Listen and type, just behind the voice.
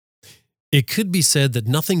It could be said that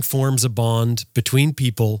nothing forms a bond between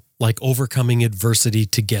people like overcoming adversity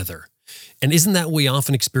together. And isn't that what we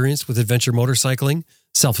often experience with adventure motorcycling?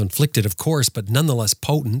 Self-inflicted, of course, but nonetheless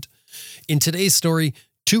potent. In today's story,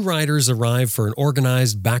 two riders arrive for an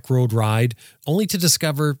organized backroad ride, only to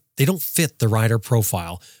discover they don't fit the rider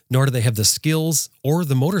profile, nor do they have the skills or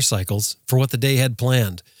the motorcycles for what the day had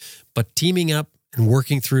planned. But teaming up and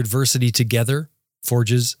working through adversity together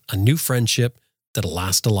forges a new friendship that'll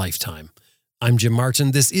last a lifetime. I'm Jim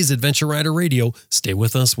Martin. This is Adventure Rider Radio. Stay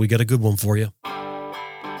with us. We got a good one for you.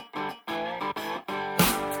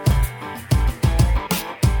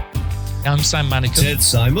 I'm Sam Manicum. Ted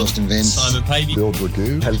Simon. Austin Vince. Simon Pavey. Bill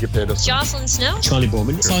Dragoo. Helga Pedersen. Jocelyn Snow. Charlie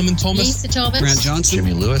Borman. Simon Thomas. Lisa Tobin. Grant Johnson.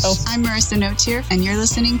 Jimmy Lewis. I'm Marissa Notier, and you're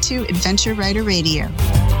listening to Adventure Rider Radio.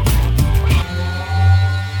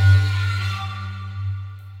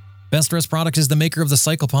 Best Rest Product is the maker of the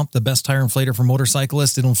Cycle Pump, the best tire inflator for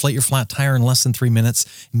motorcyclists. It'll inflate your flat tire in less than 3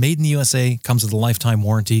 minutes. Made in the USA, comes with a lifetime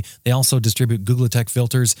warranty. They also distribute Googletech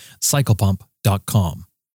filters, cyclepump.com.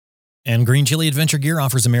 And Green Chili Adventure Gear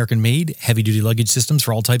offers American-made, heavy-duty luggage systems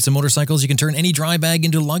for all types of motorcycles. You can turn any dry bag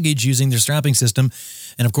into luggage using their strapping system.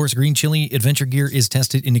 And of course, Green Chili Adventure Gear is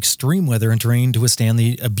tested in extreme weather and terrain to withstand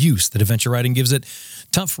the abuse that adventure riding gives it.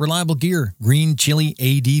 Tough, reliable gear,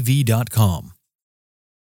 greenchiliadv.com.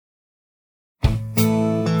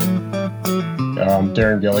 I'm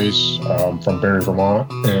Darren Gillies from Barrie,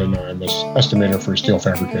 Vermont, and I'm an estimator for a steel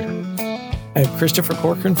fabricator. I'm Christopher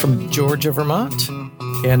Corcoran from Georgia, Vermont,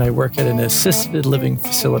 and I work at an assisted living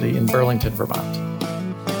facility in Burlington, Vermont.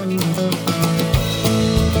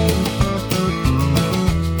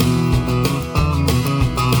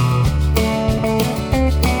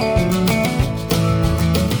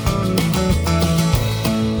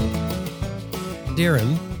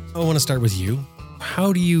 Darren, I want to start with you.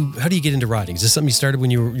 How do you get into riding? Is this something you started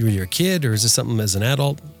when you were a kid, or is this something as an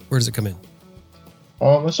adult? Where does it come in?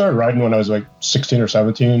 I started riding when I was like 16 or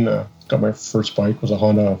 17. Got my first bike, was a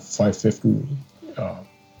Honda 550,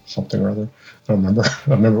 something or other. I don't remember.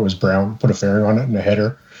 I remember it was brown, put a fairing on it and a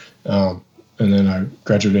header. And then I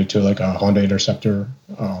graduated to like a Honda Interceptor,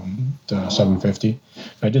 the 750.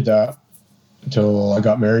 I did that until I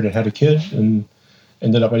got married and had a kid, and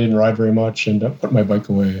ended up I didn't ride very much, and put my bike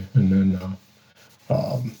away. And then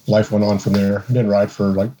life went on from there. I didn't ride for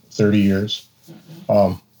like 30 years.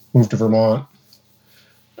 Moved to Vermont.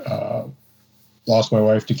 Lost my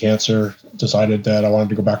wife to cancer, decided that I wanted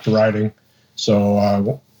to go back to riding. So I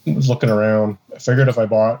was looking around. I figured if I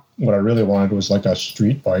bought what I really wanted was like a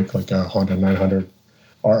street bike, like a Honda 900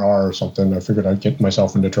 RR or something, I figured I'd get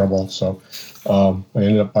myself into trouble. So I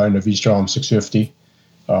ended up buying a V-Strom 650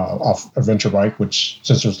 off Adventure Bike, which,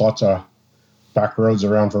 since there's lots of back roads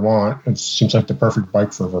around Vermont, it seems like the perfect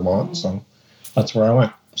bike for Vermont. So that's where I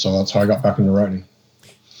went. So that's how I got back into riding.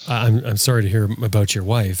 I'm sorry to hear about your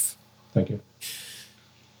wife. Thank you.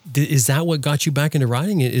 Is that what got you back into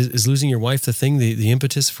riding? Is losing your wife the thing, the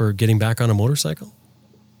impetus for getting back on a motorcycle?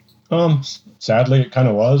 Sadly, it kind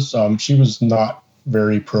of was. She was not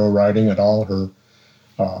very pro riding at all.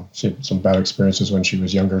 She had some bad experiences when she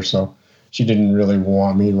was younger, so she didn't really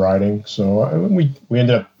want me riding. So we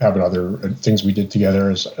ended up having other things we did together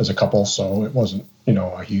as a couple. So it wasn't,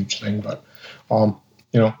 a huge thing, but when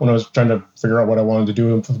I was trying to figure out what I wanted to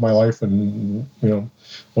do with my life and,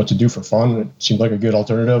 what to do for fun, it seemed like a good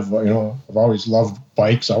alternative. I've always loved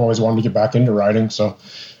bikes. I've always wanted to get back into riding. So,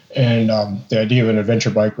 and the idea of an adventure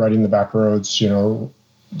bike riding the back roads,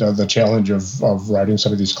 the challenge of riding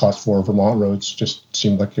some of these class 4 Vermont roads just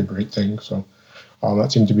seemed like a great thing. So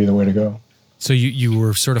that seemed to be the way to go. So you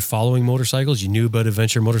were sort of following motorcycles? You knew about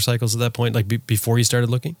adventure motorcycles at that point, like before you started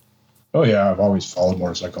looking? Oh yeah, I've always followed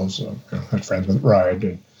motorcycles. Had friends that ride,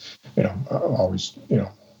 and always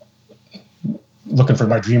looking for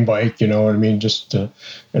my dream bike. You know what I mean? Just to,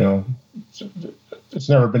 it's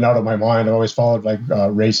never been out of my mind. I've always followed like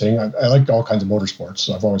racing. I like all kinds of motorsports,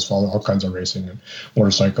 so I've always followed all kinds of racing and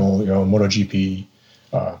motorcycle. MotoGP,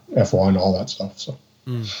 F1, all that stuff. So,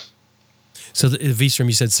 So the V-Strom,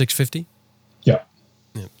 you said 650? Yeah.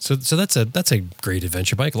 So that's a great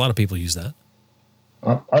adventure bike. A lot of people use that.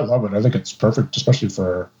 I love it. I think it's perfect, especially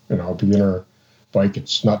for a beginner bike.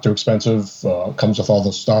 It's not too expensive. Comes with all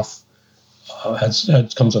the stuff.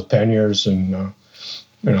 Comes with panniers, and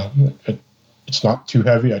it's not too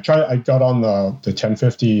heavy. I got on the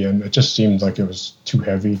 1050, and it just seemed like it was too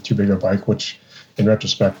heavy, too big a bike. Which, in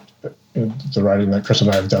retrospect, the riding that Chris and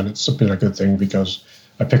I have done, it's been a good thing because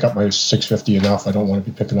I pick up my 650 enough. I don't want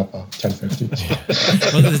to be picking up a 1050.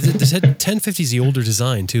 Well, the 1050 is the older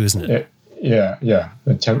design too, isn't it? Yeah.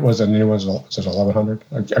 The new one's, is it 1100?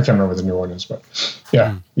 I can't remember what the new one is, but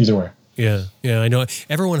yeah, either way. Yeah, I know.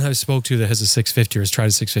 Everyone I've spoke to that has a 650 or has tried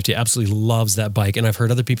a 650 absolutely loves that bike, and I've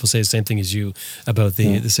heard other people say the same thing as you about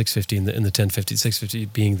the 650 and the 1050. 650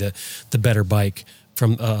 being the better bike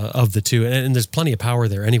from of the two, and there's plenty of power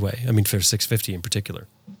there anyway. I mean, for 650 in particular.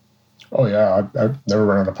 Oh yeah, I've never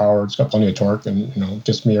run out of power. It's got plenty of torque, and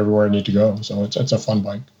gets me everywhere I need to go. So it's a fun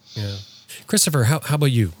bike. Yeah, Christopher, how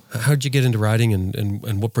about you? How did you get into riding,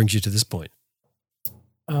 and what brings you to this point?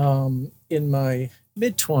 In my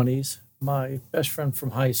mid-20s, my best friend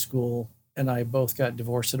from high school and I both got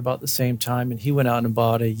divorced at about the same time, and he went out and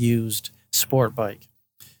bought a used sport bike.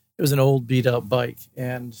 It was an old beat-up bike,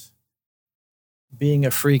 and being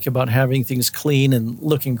a freak about having things clean and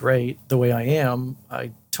looking great the way I am,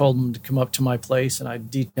 I told him to come up to my place and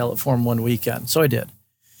I'd detail it for him one weekend. So I did.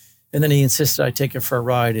 And then he insisted I take it for a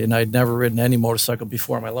ride, and I'd never ridden any motorcycle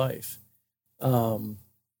before in my life.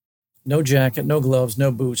 No jacket, no gloves,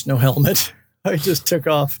 no boots, no helmet. I just took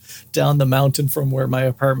off down the mountain from where my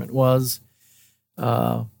apartment was.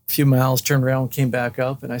 A few miles, turned around, came back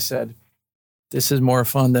up, and I said, this is more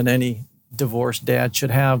fun than any divorced dad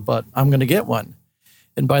should have, but I'm going to get one.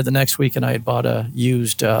 And by the next weekend, I had bought a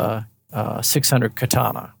used 600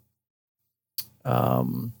 Katana.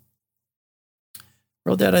 Rode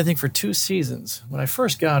that, I think, for 2 seasons. When I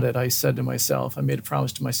first got it, I said to myself, I made a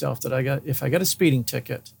promise to myself that if I got a speeding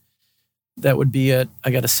ticket, that would be it. I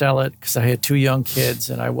got to sell it because I had 2 young kids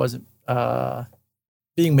and I wasn't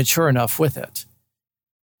being mature enough with it.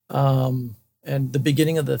 And the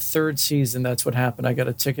beginning of the 3rd season, that's what happened. I got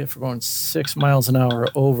a ticket for going 6 miles an hour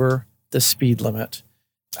over the speed limit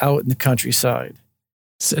out in the countryside.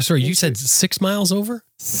 Sorry, you said 6 miles over?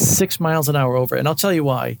 6 miles an hour over. And I'll tell you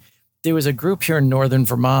why. There was a group here in northern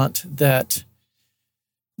Vermont that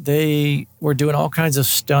they were doing all kinds of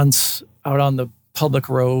stunts out on the public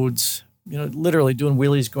roads, literally doing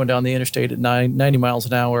wheelies going down the interstate at 90 miles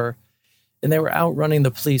an hour. And they were outrunning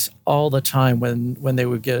the police all the time when they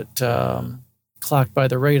would get clocked by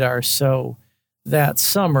the radar. So that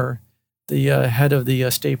summer, the head of the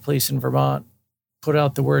state police in Vermont put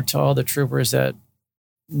out the word to all the troopers that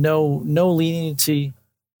no leniency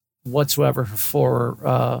whatsoever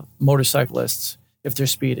for motorcyclists if they're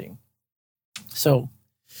speeding. So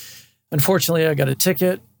unfortunately, I got a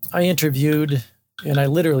ticket. I interviewed, and I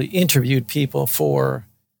literally interviewed people for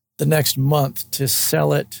the next month to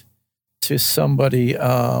sell it to somebody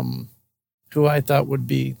who I thought would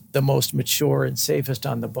be the most mature and safest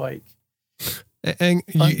on the bike. And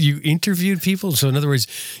you interviewed people? So in other words,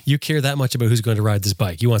 you care that much about who's going to ride this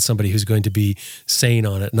bike. You want somebody who's going to be sane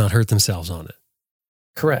on it, not hurt themselves on it.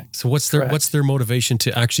 Correct. So what's their motivation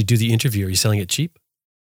to actually do the interview? Are you selling it cheap?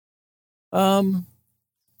 I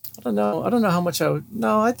don't know. I don't know how much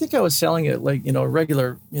I think I was selling it like,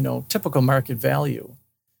 regular, typical market value.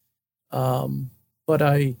 But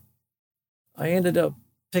I ended up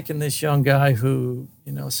picking this young guy who,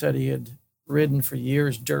 said he had ridden for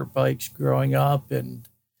years dirt bikes growing up, and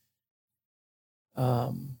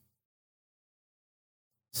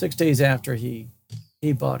 6 days after he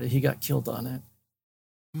bought it, he got killed on it.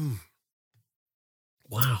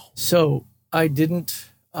 Wow. So I didn't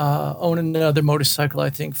own another motorcycle, I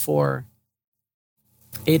think, for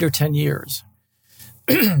 8 or 10 years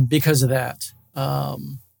because of that.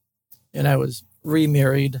 And I was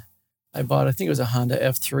remarried. I bought, I think it was a Honda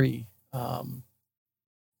F3,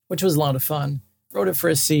 which was a lot of fun. Rode it for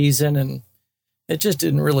a season, and it just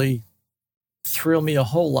didn't really thrill me a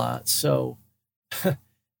whole lot. So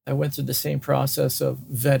I went through the same process of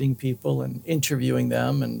vetting people and interviewing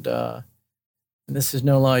them. And this is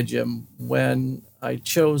no lie, Jim. When I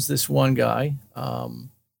chose this one guy,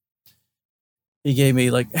 he gave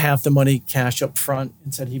me like half the money cash up front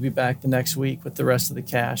and said he'd be back the next week with the rest of the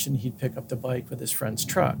cash, and he'd pick up the bike with his friend's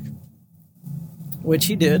truck, which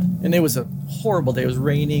he did. And it was a horrible day. It was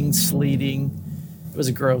raining, sleeting. It was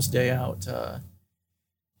a gross day out.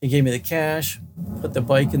 He gave me the cash, put the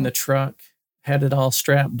bike in the truck, had it all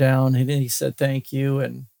strapped down. And he said, thank you.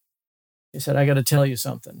 And he said, I got to tell you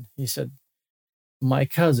something. He said, my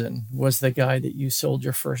cousin was the guy that you sold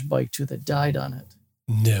your first bike to that died on it.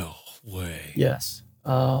 No way. Yes.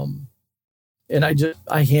 And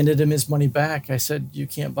I handed him his money back. I said, you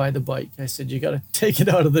can't buy the bike. I said, you got to take it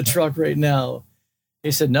out of the truck right now.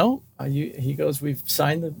 He said, no. He goes, we've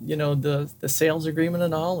signed the sales agreement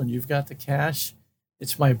and all, and you've got the cash.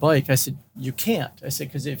 It's my bike. I said, you can't. I said,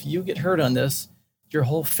 because if you get hurt on this, your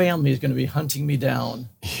whole family is going to be hunting me down.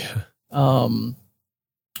 Yeah.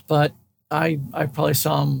 But I probably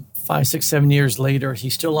saw him 5, 6, 7 years later. He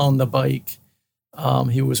still owned the bike.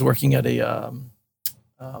 He was working at a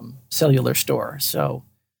cellular store. So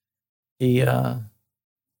he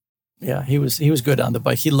Yeah, he was good on the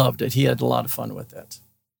bike. He loved it. He had a lot of fun with it.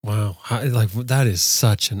 Wow. That is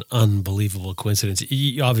such an unbelievable coincidence.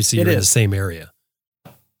 Obviously, It you're in the is. same area.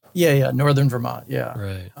 Yeah, northern Vermont. Yeah.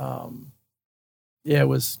 Right. Yeah, it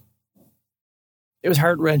was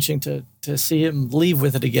heart-wrenching to see him leave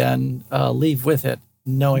with it,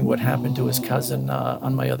 knowing what happened to his cousin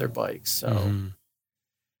on my other bike. So,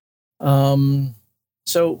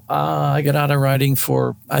 I got out of riding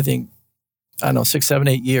for, I think, 6, 7,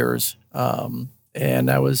 8 years.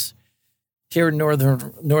 And I was here in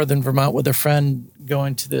northern Vermont with a friend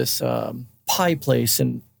going to this pie place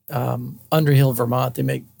in Underhill, Vermont. They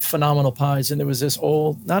make phenomenal pies. And there was this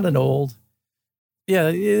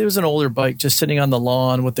it was an older bike just sitting on the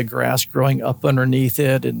lawn with the grass growing up underneath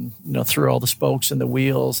it and, through all the spokes and the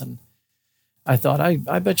wheels. And I thought,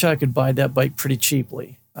 I bet you I could buy that bike pretty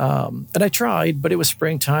cheaply. And I tried, but it was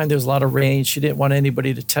springtime. There was a lot of rain. She didn't want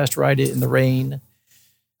anybody to test ride it in the rain.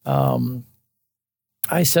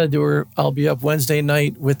 I said to her, I'll be up Wednesday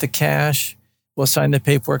night with the cash. We'll sign the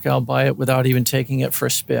paperwork. I'll buy it without even taking it for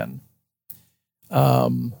a spin.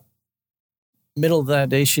 Middle of that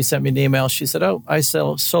day, she sent me an email. She said, "Oh, I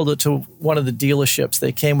sold it to one of the dealerships.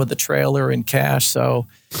 They came with the trailer and cash." So,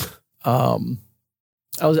 I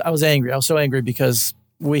was angry. I was so angry because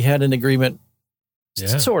we had an agreement,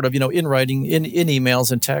 sort of, in writing, in emails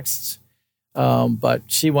and texts. But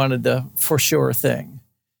she wanted the for sure thing,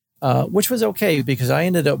 which was okay because I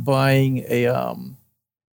ended up buying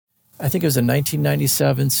I think it was a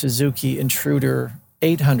 1997 Suzuki Intruder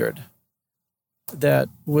 800. That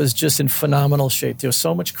was just in phenomenal shape. There was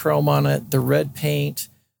so much chrome on it. The red paint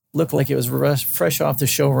looked like it was fresh off the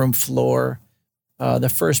showroom floor. The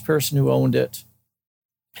first person who owned it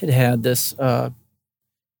had this, I'm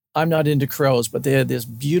not into crows, but they had this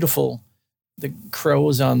beautiful, the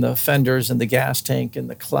crows on the fenders and the gas tank and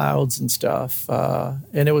the clouds and stuff.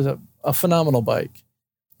 And it was a phenomenal bike.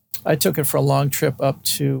 I took it for a long trip up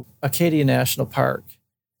to Acadia National Park,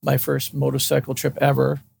 my first motorcycle trip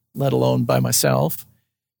ever, let alone by myself.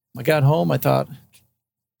 I got home, I thought,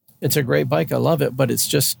 it's a great bike, I love it, but it's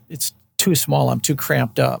too small, I'm too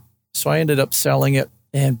cramped up. So I ended up selling it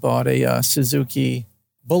and bought a Suzuki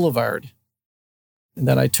Boulevard. And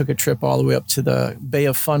then I took a trip all the way up to the Bay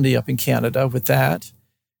of Fundy up in Canada with that,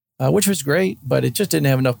 which was great, but it just didn't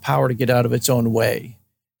have enough power to get out of its own way.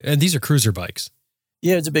 And these are cruiser bikes.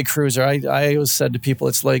 Yeah, it's a big cruiser. I always said to people,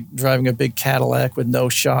 it's like driving a big Cadillac with no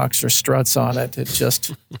shocks or struts on it. It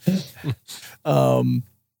just, and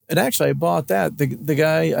actually I bought that.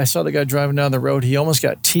 I saw the guy driving down the road. He almost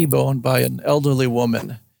got T-boned by an elderly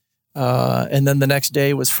woman. And then the next day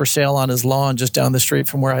it was for sale on his lawn just down the street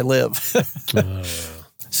from where I live.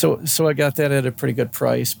 So I got that at a pretty good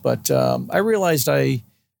price. But I realized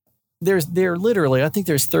there's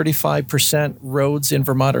 35% roads in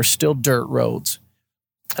Vermont are still dirt roads.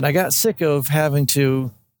 And I got sick of having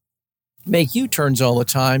to make U-turns all the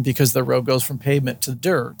time because the road goes from pavement to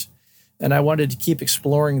dirt. And I wanted to keep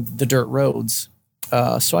exploring the dirt roads.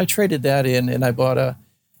 So I traded that in and I bought a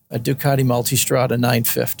Ducati Multistrada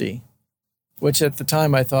 950, which at the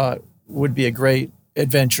time I thought would be a great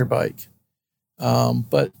adventure bike.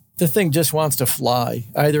 But the thing just wants to fly.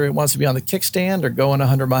 Either it wants to be on the kickstand or going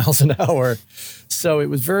 100 miles an hour. So it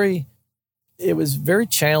was very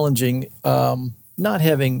challenging, not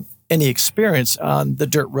having any experience on the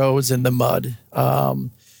dirt roads and the mud,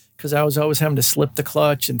 because I was always having to slip the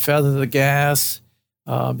clutch and feather the gas,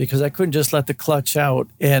 because I couldn't just let the clutch out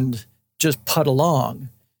and just putt along.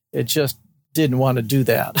 It just didn't want to do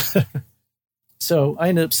that. So I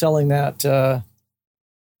ended up selling that,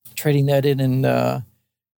 trading that in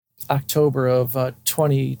October of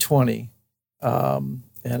 2020, and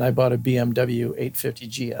I bought a BMW 850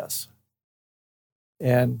 GS.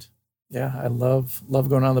 And yeah, I love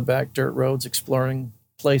going on the back dirt roads, exploring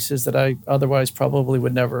places that I otherwise probably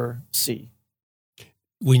would never see.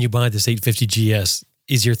 When you buy this 850 GS,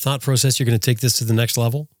 is your thought process you're going to take this to the next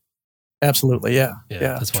level? Absolutely, yeah.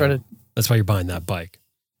 That's why you're buying that bike.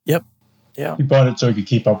 Yep. Yeah. He bought it so he could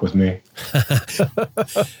keep up with me.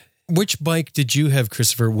 Which bike did you have,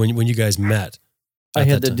 Christopher, when you guys met? I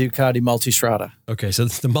had the Ducati Multistrada. Okay, so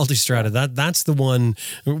the Multistrada, that's the one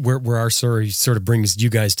where our story sort of brings you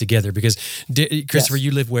guys together. Because, Christopher, Yes.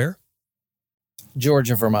 You live where?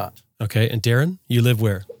 Georgia, Vermont. Okay, and Darren, you live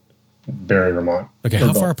where? Barrie, Vermont. Okay,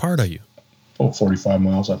 how far apart are you? About 45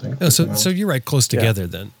 miles, I think. Oh, so you're right close together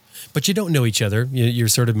then. But you don't know each other. You're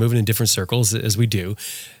sort of moving in different circles as we do.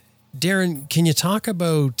 Darren, can you talk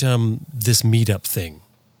about this meetup thing?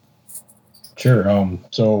 Sure.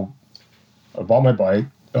 So I bought my bike.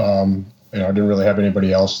 I didn't really have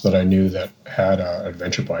anybody else that I knew that had an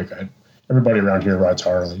adventure bike. Everybody around here rides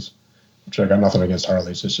Harleys. which I got nothing against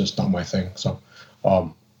Harleys. It's just not my thing. So,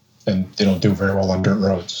 and they don't do very well on dirt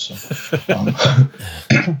roads.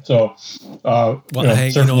 So,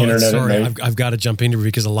 surfing the internet sorry, at night. I've got to jump into it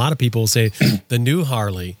because a lot of people say the new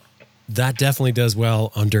Harley, that definitely does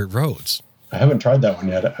well on dirt roads. I haven't tried that one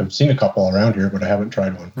yet. I've seen a couple around here, but I haven't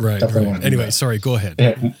tried one. Right. Want to anyway, sorry, go ahead.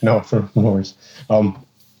 Yeah, no worries.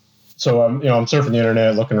 So I'm surfing the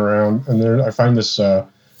internet, looking around, and there I find this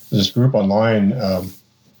group online.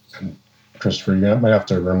 And Christopher, you might have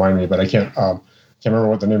to remind me, but I can't remember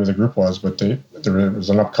what the name of the group was. But there was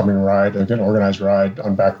an upcoming ride, an organized ride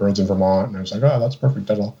on back roads in Vermont, and I was like, oh, that's perfect.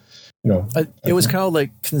 That'll, it was called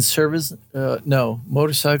like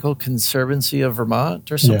Motorcycle Conservancy of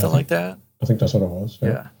Vermont or something like that. I think that's what it was.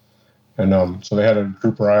 Yeah. And so they had a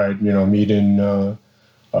group ride, meet in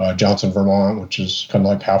Johnson, Vermont, which is kind of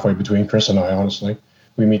like halfway between Chris and I, honestly.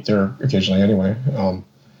 We meet there occasionally anyway,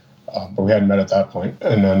 but we hadn't met at that point.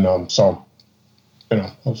 And then,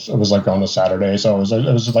 it was like on a Saturday, so it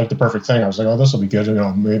was like the perfect thing. I was like, oh, this will be good,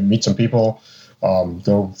 meet some people,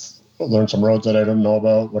 go learn some roads that I didn't know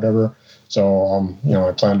about, whatever. So,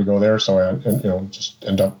 I planned to go there, so I, just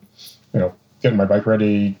end up, getting my bike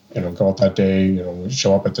ready, go out that day,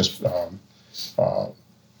 show up at this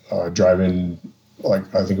drive-in,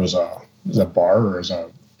 like I think it was a bar or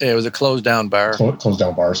it was a closed down bar. Closed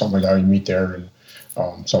down bar or something like that. You meet there,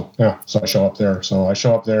 and so I show up there. So I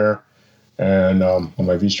show up there, and on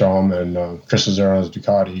my V-Strom, and Chris is there on his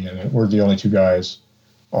Ducati, and we're the only two guys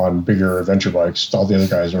on bigger adventure bikes. All the other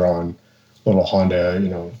guys are on little Honda,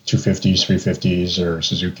 250s, 350s, or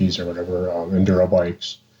Suzuki's or whatever, enduro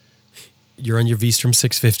bikes. You're on your V-Strom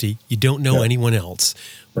 650. You don't know anyone else.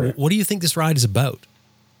 Right. What do you think this ride is about?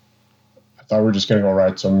 I thought we were just going to go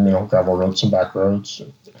ride some, gravel roads, some back roads.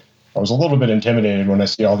 I was a little bit intimidated when I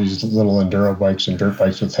see all these little enduro bikes and dirt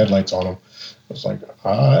bikes with headlights on them. I was like,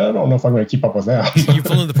 I don't know if I'm going to keep up with that. You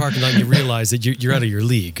pull in the parking lot and you realize that you're out of your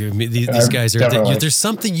league. I mean, these guys are. There's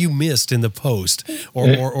something you missed in the post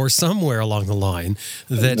or somewhere along the line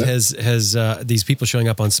that has these people showing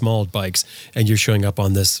up on small bikes, and you're showing up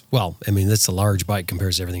on this. Well, I mean, that's a large bike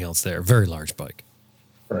compared to everything else there. Very large bike.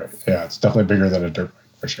 Right. Yeah, it's definitely bigger than a dirt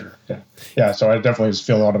bike for sure. Yeah. So I definitely was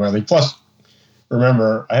feeling out of my league. Plus,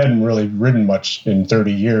 remember, I hadn't really ridden much in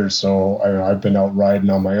 30 years, so I've been out riding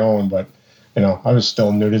on my own, but. I was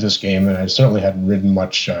still new to this game, and I certainly hadn't ridden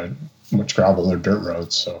much gravel or dirt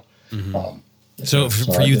roads. So, so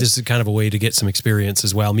for you, this is kind of a way to get some experience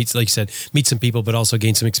as well. Like you said, meet some people, but also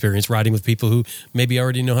gain some experience riding with people who maybe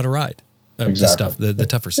already know how to ride. Exactly. The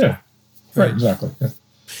tougher stuff. Yeah. Right. Exactly. Yeah.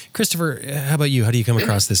 Christopher, how about you? How do you come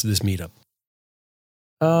across this meetup?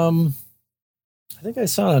 I think I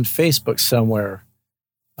saw it on Facebook somewhere.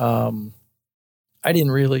 I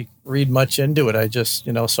didn't really read much into it. I just,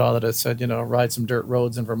 saw that it said, ride some dirt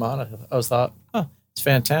roads in Vermont. I was thought, it's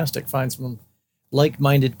fantastic. Find some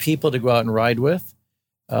like-minded people to go out and ride with.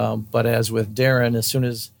 But as with Darren, as soon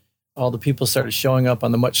as all the people started showing up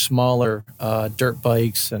on the much smaller dirt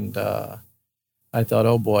bikes, and I thought,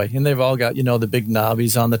 oh boy, and they've all got, the big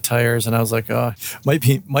knobbies on the tires, and I was like,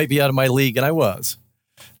 might be out of my league, and I was.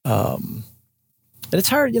 And it's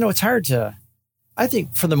hard, it's hard to. I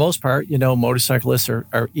think for the most part, motorcyclists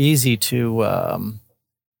are easy to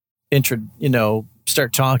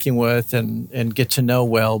start talking with and get to know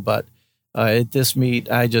well. But at this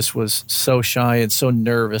meet, I just was so shy and so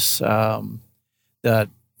nervous that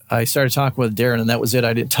I started talking with Darren, and that was it.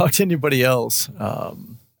 I didn't talk to anybody else.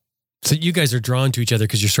 So you guys are drawn to each other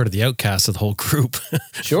because you're sort of the outcast of the whole group.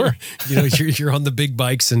 Sure. You're on the big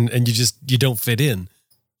bikes and you don't fit in.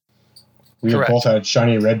 We both had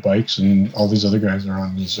shiny red bikes, and all these other guys are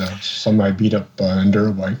on these semi-beat-up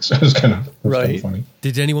enduro bikes. It was kind of funny.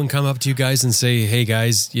 Did anyone come up to you guys and say, hey,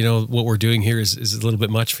 guys, what we're doing here is a little bit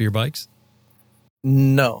much for your bikes?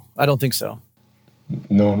 No, I don't think so.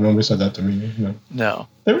 No, nobody said that to me. No.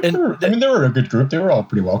 They were a good group. They were all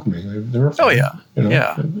pretty welcoming. They were fun. Oh, yeah.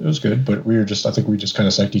 Yeah. It was good, but I think we just kind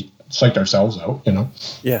of psyched ourselves out,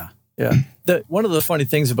 Yeah, yeah. One of the funny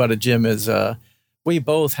things about it, Jim, is we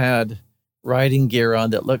both had riding gear on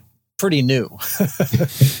that looked pretty new.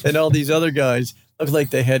 And all these other guys looked like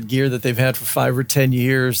they had gear that they've had for 5 or 10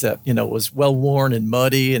 years that, was well worn and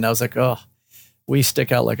muddy. And I was like, oh, we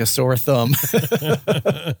stick out like a sore thumb.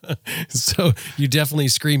 So you definitely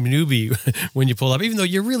scream newbie when you pull up, even though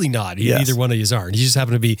you're really not. Yes. Either one of you aren't. You just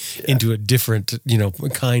happen to be into a different,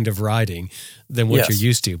 kind of riding than what you're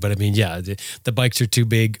used to. But I mean, the bikes are too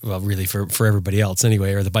big. Well, really for everybody else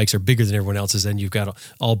anyway, or the bikes are bigger than everyone else's, and you've got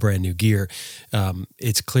all brand new gear.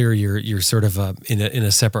 It's clear you're sort of in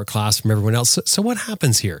a separate class from everyone else. So what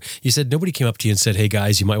happens here? You said nobody came up to you and said, "Hey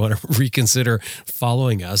guys, you might want to reconsider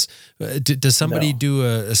following us." Does somebody do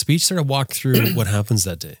a speech, sort of walk through what happens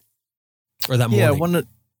that day or that morning? One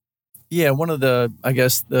of the, I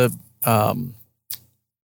guess the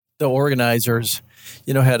organizers,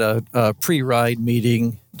 had a pre-ride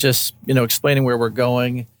meeting, just, explaining where we're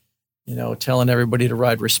going, telling everybody to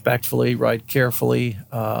ride respectfully, ride carefully.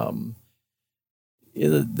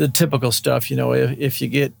 The typical stuff, if you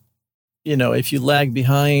get, if you lag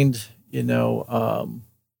behind,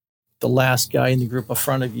 the last guy in the group in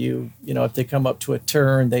front of you, if they come up to a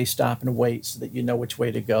turn, they stop and wait so that you know which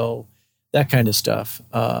way to go, that kind of stuff.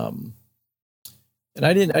 And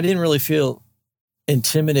I didn't really feel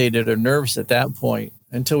intimidated or nervous at that point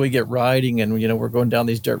until we get riding and, we're going down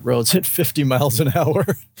these dirt roads at 50 miles an hour.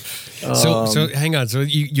 So hang on. So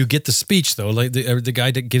you get the speech though, like the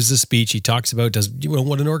guy that gives the speech, he talks about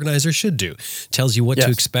what an organizer should do, tells you what to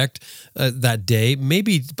expect that day.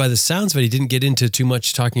 Maybe by the sounds of it, he didn't get into too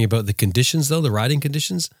much talking about the conditions though, the riding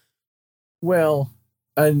conditions. Well,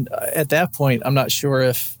 and at that point, I'm not sure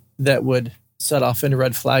if that would set off any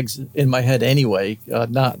red flags in my head anyway,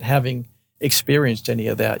 not having experienced any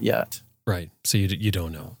of that yet. Right. So you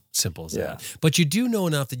don't know. Simple as that. But you do know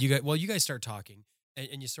enough that you guys start talking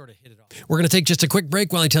and you sort of hit it off. We're going to take just a quick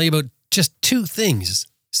break while I tell you about just two things.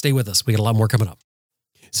 Stay with us. We got a lot more coming up.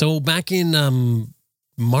 So back in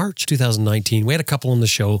March 2019, we had a couple on the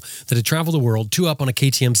show that had traveled the world, two up on a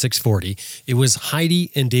KTM 640. It was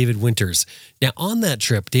Heidi and David Winters. Now, on that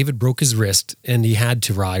trip, David broke his wrist and he had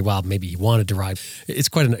to ride. Well, maybe he wanted to ride. It's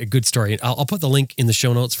quite a good story. I'll put the link in the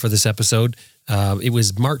show notes for this episode. It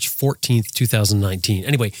was March 14th, 2019.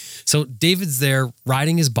 Anyway, so David's there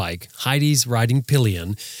riding his bike. Heidi's riding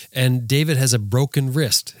pillion. And David has a broken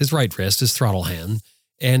wrist, his right wrist, his throttle hand.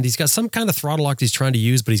 And he's got some kind of throttle lock he's trying to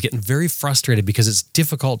use, but he's getting very frustrated because it's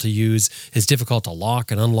difficult to use. It's difficult to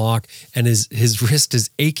lock and unlock. And his wrist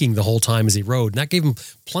is aching the whole time as he rode. And that gave him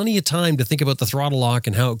plenty of time to think about the throttle lock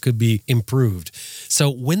and how it could be improved.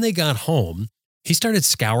 So when they got home, he started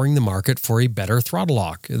scouring the market for a better throttle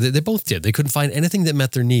lock. They both did. They couldn't find anything that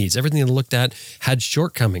met their needs. Everything they looked at had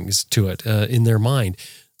shortcomings to it in their mind.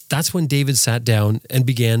 That's when David sat down and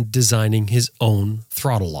began designing his own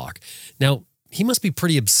throttle lock. Now, he must be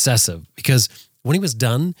pretty obsessive because when he was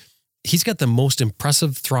done, he's got the most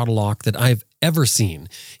impressive throttle lock that I've ever seen.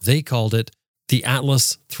 They called it the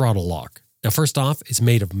Atlas throttle lock. Now, first off, it's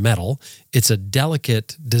made of metal. It's a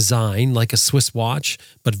delicate design like a Swiss watch,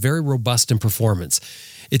 but very robust in performance.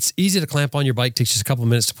 It's easy to clamp on your bike, takes just a couple of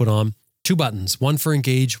minutes to put on. Two buttons, one for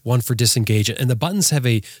engage, one for disengage. And the buttons have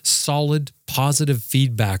a solid, positive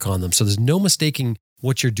feedback on them. So there's no mistaking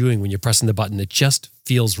what you're doing when you're pressing the button. It just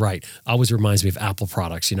feels right. Always reminds me of Apple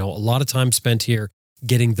products. A lot of time spent here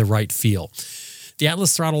getting the right feel. The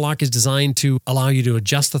Atlas throttle lock is designed to allow you to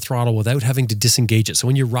adjust the throttle without having to disengage it. So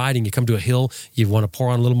when you're riding, you come to a hill, you want to pour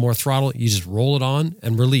on a little more throttle, you just roll it on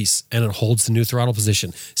and release, and it holds the new throttle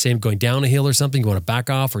position. Same going down a hill or something, you want to back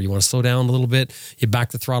off or you want to slow down a little bit, you back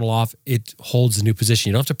the throttle off, it holds the new position.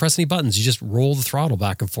 You don't have to press any buttons, you just roll the throttle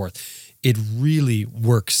back and forth. It really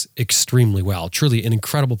works extremely well. Truly an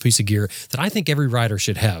incredible piece of gear that I think every rider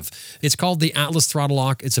should have. It's called the Atlas Throttle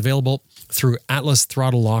Lock. It's available through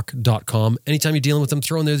atlasthrottlelock.com. Anytime you're dealing with them,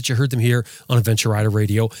 throw in there that you heard them here on Adventure Rider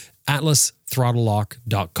Radio,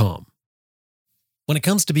 atlasthrottlelock.com. When it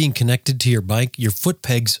comes to being connected to your bike, your foot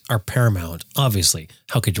pegs are paramount. Obviously,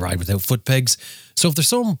 how could you ride without foot pegs? So if they're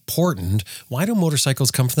so important, why do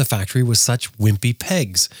motorcycles come from the factory with such wimpy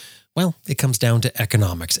pegs? Well, it comes down to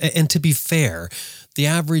economics. And to be fair, the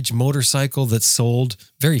average motorcycle that's sold,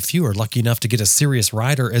 very few are lucky enough to get a serious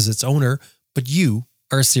rider as its owner, but you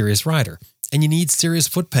are a serious rider, and you need serious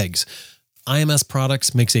foot pegs. IMS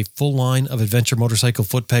Products makes a full line of adventure motorcycle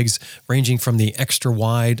foot pegs, ranging from the extra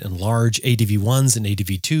wide and large ADV1s and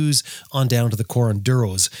ADV2s on down to the core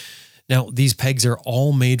Enduros. Now, these pegs are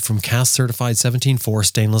all made from cast-certified 17.4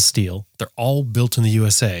 stainless steel. They're all built in the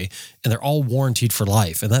USA, and they're all warranted for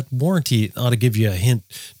life. And that warranty ought to give you a hint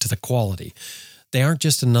to the quality. They aren't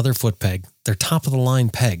just another foot peg. They're top-of-the-line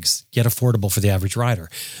pegs, yet affordable for the average rider.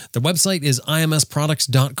 Their website is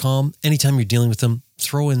imsproducts.com. Anytime you're dealing with them,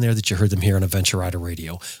 throw in there that you heard them here on Adventure Rider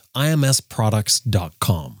Radio.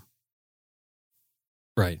 imsproducts.com.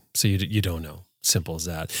 Right, so you don't know. Simple as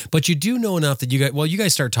that. But you do know enough that you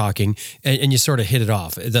guys start talking and you sort of hit it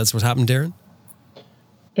off. That's what happened, Darren?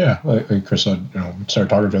 Yeah, like Chris said, we started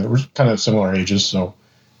talking to each other. We're kind of similar ages, so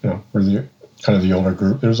we're kind of the older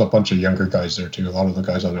group. There's a bunch of younger guys there too. A lot of the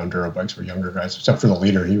guys on the enduro bikes were younger guys, except for the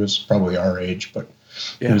leader. He was probably our age, but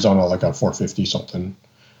he was on a 450 something.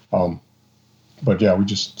 But yeah, we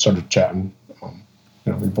just started chatting.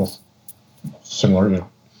 We both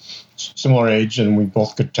similar age, and we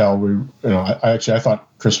both could tell I thought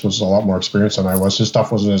Chris was a lot more experienced than I was. His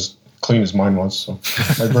stuff wasn't as clean as mine was, so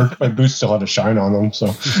my boots still had a shine on them. So,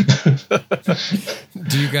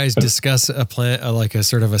 do you guys discuss a plan, like a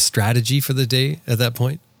sort of a strategy for the day at that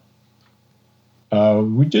point?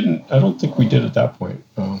 We didn't. I don't think we did at that point.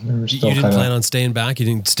 We were still you didn't plan on staying back. You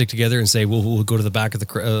didn't stick together and say, we'll go to the back of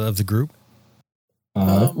the group.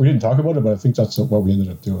 We didn't talk about it, but I think that's what we ended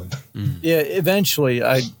up doing. Yeah, eventually,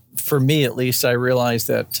 for me at least, I realized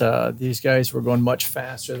that these guys were going much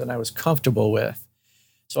faster than I was comfortable with.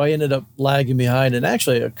 So I ended up lagging behind. And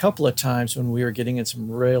actually, a couple of times when we were getting in some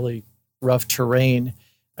really rough terrain,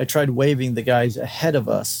 I tried waving the guys ahead of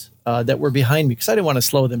us that were behind me because I didn't want to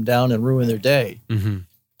slow them down and ruin their day. Mm-hmm.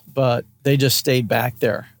 But they just stayed back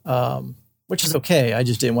there, which is okay. I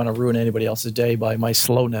just didn't want to ruin anybody else's day by my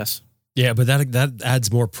slowness. Yeah, but that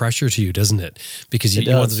adds more pressure to you, doesn't it? Because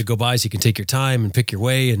you want them to go by so you can take your time and pick your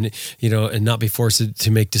way and not be forced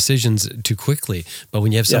to make decisions too quickly. But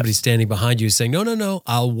when you have somebody standing behind you saying, no,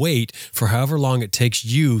 I'll wait for however long it takes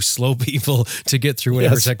you slow people to get through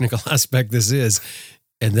whatever technical aspect this is,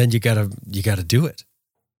 and then you gotta do it.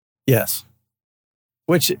 Yes.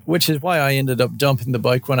 Which is why I ended up dumping the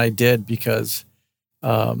bike when I did, because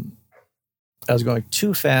I was going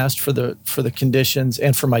too fast for the conditions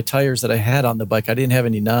and for my tires that I had on the bike. I didn't have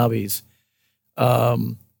any knobbies.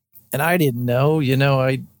 And I didn't know,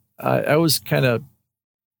 I was kind of,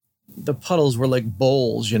 the puddles were like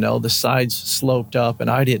bowls, the sides sloped up,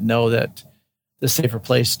 and I didn't know that the safer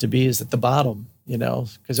place to be is at the bottom,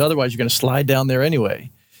 because otherwise you're going to slide down there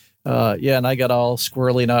anyway. And I got all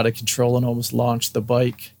squirrely and out of control and almost launched the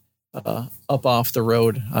bike up off the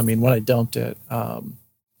road. I mean, when I dumped it.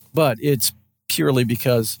 But it's purely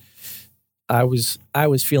because I was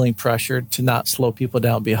feeling pressured to not slow people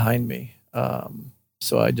down behind me.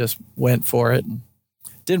 So I just went for it and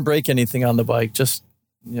didn't break anything on the bike. Just,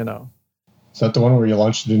 Is that the one where you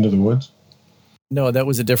launched it into the woods? No, that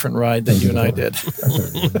was a different ride than you and I did.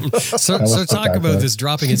 So talk about this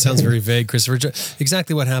dropping. It sounds very vague, Christopher.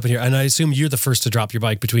 Exactly what happened here. And I assume you're the first to drop your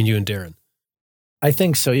bike between you and Darren. I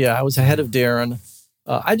think so. Yeah. I was ahead of Darren.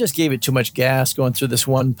 I just gave it too much gas going through this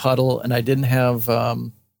one puddle, and I didn't have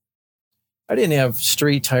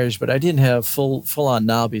street tires, but I didn't have full on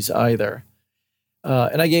knobbies either.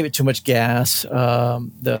 And I gave it too much gas.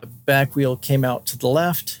 The back wheel came out to the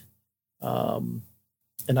left, and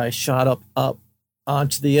I shot up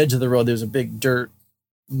onto the edge of the road. There was a big dirt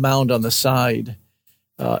mound on the side,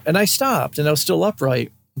 and I stopped, and I was still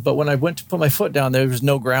upright. But when I went to put my foot down, there was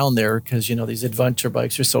no ground there because these adventure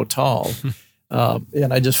bikes are so tall.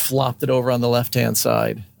 And I just flopped it over on the left-hand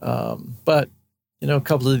side. But, a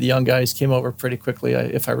couple of the young guys came over pretty quickly,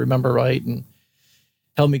 if I remember right, and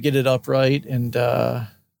helped me get it upright. And, I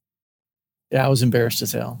was embarrassed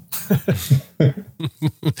as hell.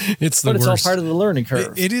 It's all part of the learning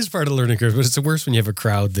curve. It is part of the learning curve, but it's the worst when you have a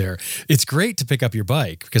crowd there. It's great to pick up your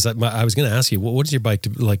bike, because I was going to ask you, what is your bike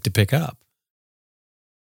like to pick up?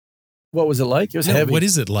 What was it like? It was heavy. What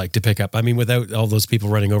is it like to pick up? I mean, without all those people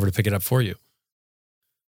running over to pick it up for you.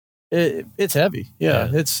 It's heavy. Yeah.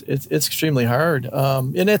 It's extremely hard.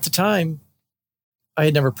 And at the time, I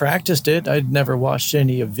had never practiced it. I'd never watched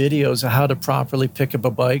any videos of how to properly pick up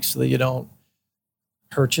a bike so that you don't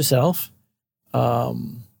hurt yourself. So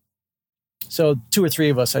 2 or 3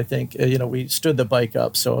 of us, I think, we stood the bike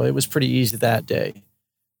up. So it was pretty easy that day.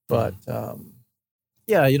 But,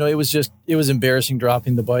 it was embarrassing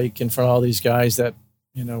dropping the bike in front of all these guys that,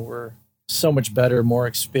 were so much better, more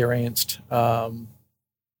experienced.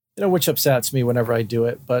 Which upsets me whenever I do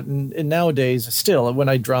it. But nowadays, still, when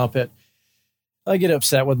I drop it, I get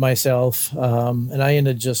upset with myself. And I end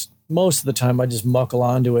up most of the time, I just muckle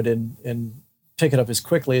onto it and pick it up as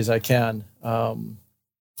quickly as I can.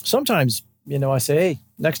 Sometimes, I say, hey,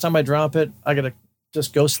 next time I drop it, I got to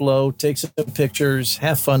just go slow, take some pictures,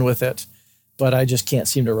 have fun with it. But I just can't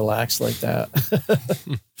seem to relax like that.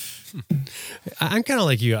 I'm kind of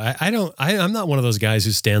like you. I'm not one of those guys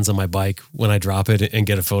who stands on my bike when I drop it and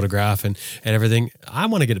get a photograph and everything. I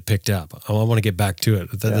want to get it picked up. I want to get back to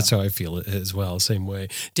it. That's how I feel as well. Same way.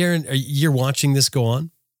 Darren, you're watching this go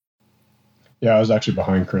on? Yeah, I was actually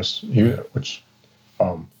behind Chris, which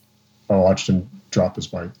I watched him drop his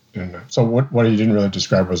bike. And so what he didn't really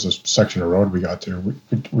describe was this section of road we got to.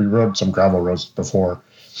 We rode some gravel roads before.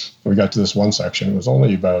 We got to this one section. It was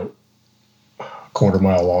only about a quarter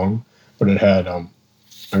mile long, but it had, I'm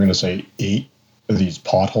going to say 8 of these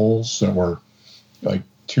potholes that were like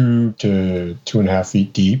 2 to 2.5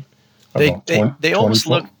 feet deep. They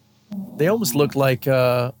almost look like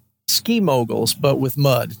ski moguls, but with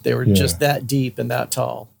mud. They were just that deep and that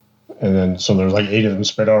tall. And then, so there's like 8 of them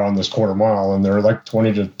spread out on this quarter mile, and they're like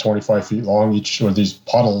 20 to 25 feet long, each with these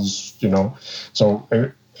puddles, So,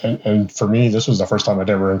 and for me, this was the first time I'd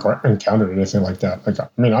ever encountered anything like that. Like, I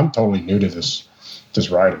mean, I'm totally new to this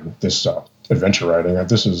riding, this adventure riding.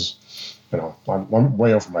 This is, I'm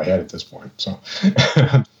way over my head at this point. So,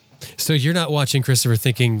 so you're not watching Christopher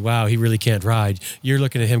thinking, "Wow, he really can't ride." You're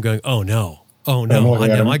looking at him going, "Oh no,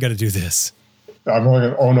 I got to do this." I'm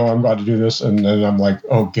like, oh no, I'm about to do this. And then I'm like,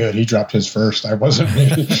 oh good, he dropped his first. I wasn't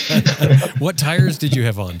me. What tires did you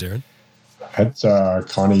have on, Darren? I had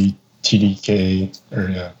Connie TKC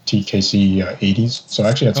 80s. So I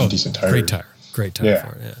actually had some decent tires. Great tire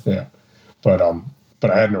for it. Yeah. But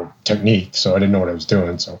I had no technique, so I didn't know what I was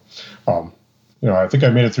doing. So, I think I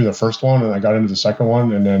made it through the first one and I got into the second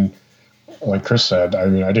one. And then, like Chris said, I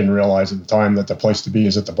mean, I didn't realize at the time that the place to be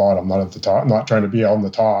is at the bottom, not at the top. I'm not trying to be on the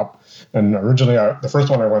top. And originally, the first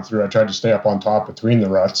one I went through, I tried to stay up on top between the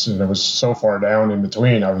ruts, and it was so far down in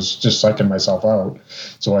between, I was just psyching myself out.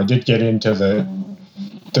 So I did get into the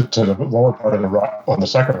lower part of the rut on the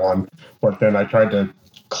second one, but then I tried to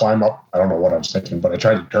climb up. I don't know what I was thinking, but I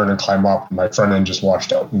tried to turn and climb up, and my front end just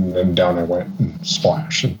washed out, and then down I went and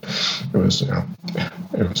splash. And it was,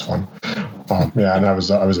 it was fun. And I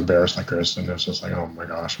was embarrassed like Chris, and it was just like, oh my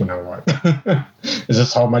gosh, well, now what? Is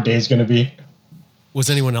this how my day's going to be? Was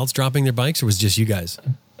anyone else dropping their bikes, or was it just you guys?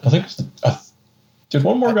 I think, did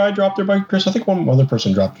one more guy drop their bike, Chris? I think one other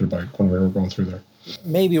person dropped their bike when we were going through there.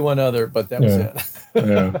 Maybe one other, but that was it.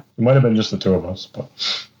 Yeah, it might have been just the two of us. But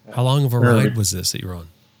how long of a ride was this that you were on?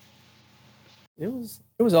 It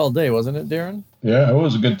was all day, wasn't it, Darren? Yeah, it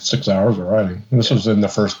was a good 6 hours of riding. This was in the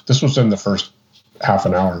first half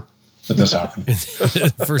an hour that this happened.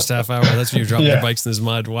 First half hour. That's when you dropped your bikes in this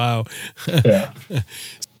mud. Wow. Yeah.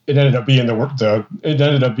 It ended up being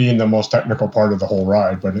the most technical part of the whole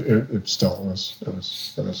ride, but it still was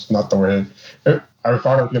not the way I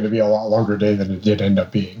thought it was going to be a lot longer day than it did end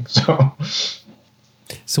up being.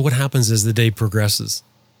 So what happens as the day progresses?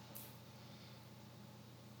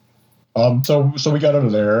 So we got out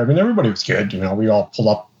of there. I mean, everybody was good. We all pulled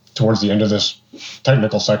up towards the end of this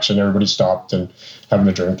technical section. Everybody stopped and having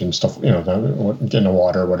a drink and stuff, getting a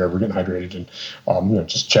water or whatever, getting hydrated and,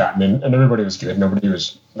 just chatting and everybody was good. Nobody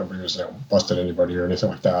was busted anybody or anything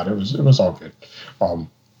like that. It was all good. And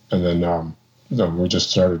then, we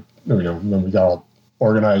just started, when we got all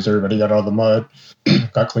organized, everybody got out of the mud,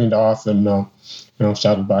 got cleaned off and,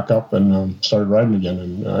 saddled back up and started riding again.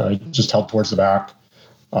 And I just held towards the back.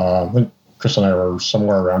 I think Chris and I were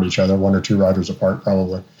somewhere around each other, 1 or 2 riders apart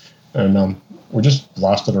probably. And we just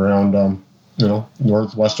blasted around,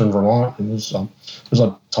 northwestern Vermont. It was there's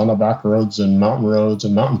a ton of back roads and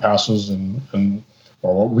mountain passes and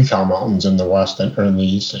what we call mountains in the west or in the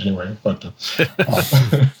east anyway. But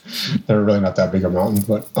they're really not that big a mountain.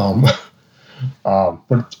 But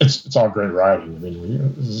it's all great riding. I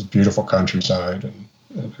mean, this is beautiful countryside, and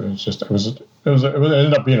it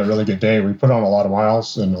ended up being a really good day. We put on a lot of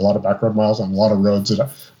miles and a lot of back road miles on a lot of roads that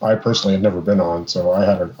I personally had never been on. So I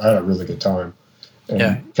had a really good time,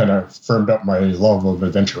 and kind of firmed up my love of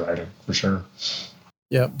adventure riding for sure.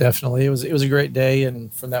 Yeah, definitely. It was a great day,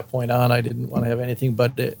 and from that point on, I didn't want to have anything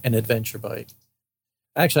but an adventure bike.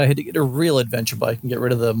 Actually, I had to get a real adventure bike and get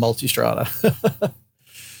rid of the Multistrada.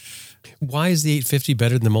 Why is the 850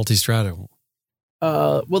 better than the Multistrada?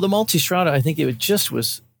 Well, the Multistrada, I think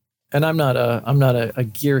was, and I'm not a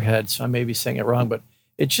gearhead, so I may be saying it wrong, but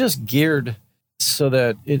it just geared so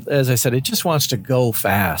that as I said, it just wants to go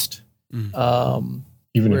fast. Even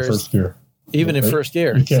in first gear. Even in first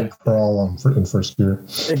gear. You can't crawl in first gear.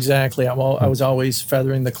 Exactly. I was always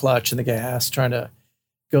feathering the clutch and the gas, trying to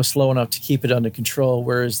go slow enough to keep it under control.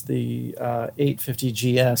 Whereas the 850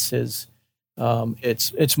 GS is,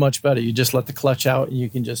 it's much better. You just let the clutch out and you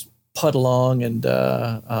can just putt along and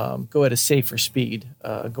go at a safer speed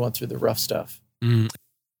going through the rough stuff. You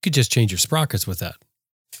could just change your sprockets with that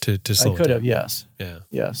to slow I could it have, yes. Yeah.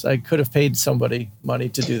 Yes, I could have paid somebody money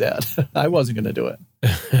to do that. I wasn't going to do it.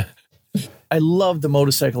 I loved the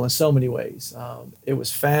motorcycle in so many ways. It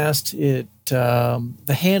was fast. The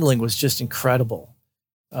handling was just incredible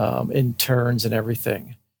in turns and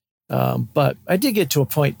everything. But I did get to a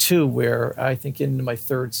point too where I think in my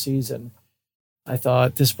third season, I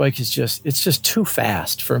thought this bike is it's just too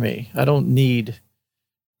fast for me. I don't need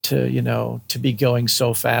to be going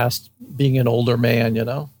so fast, being an older man,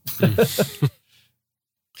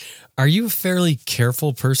 Are you a fairly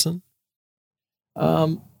careful person?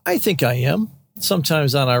 I think I am.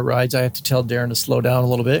 Sometimes on our rides, I have to tell Darren to slow down a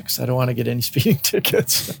little bit because I don't want to get any speeding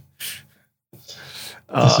tickets.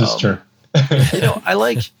 This is true. I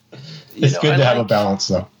like. It's good to have a balance,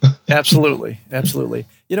 though. Absolutely.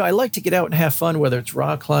 I like to get out and have fun, whether it's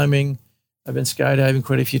rock climbing. I've been skydiving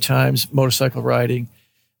quite a few times, motorcycle riding,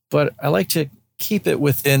 but I like to keep it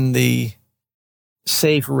within the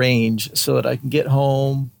safe range so that I can get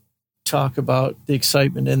home, talk about the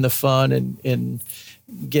excitement and the fun, and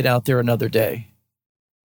get out there another day.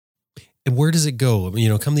 And where does it go?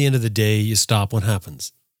 Come the end of the day, you stop. What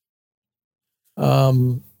happens?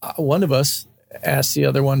 One of us asks the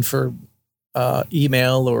other one for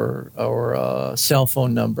email or cell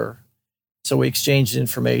phone number. So we exchanged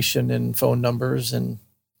information and phone numbers, and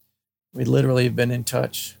we literally have been in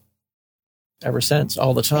touch ever since,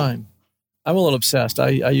 all the time. I'm a little obsessed. I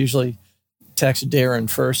usually text Darren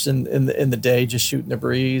first in the day, just shooting the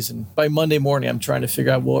breeze. And by Monday morning, I'm trying to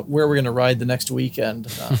figure out where we're going to ride the next weekend.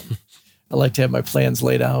 I like to have my plans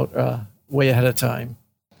laid out way ahead of time.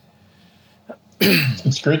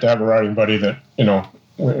 It's great to have a riding buddy that,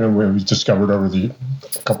 we discovered over the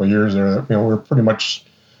couple of years there that, we're pretty much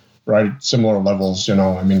ride at similar levels.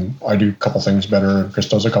 I do a couple things better, and Chris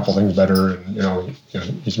does a couple things better, and,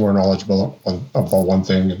 he's more knowledgeable about one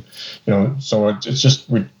thing. And, so it's just,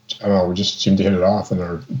 we just seem to hit it off, and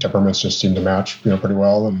our temperaments just seem to match, pretty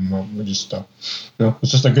well. And we just,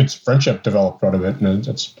 it's just a good friendship developed out of it, and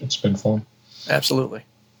it's been fun. Absolutely.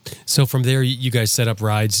 So from there, you guys set up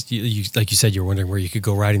rides. You like you said, you were wondering where you could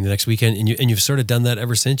go riding the next weekend, and you've sort of done that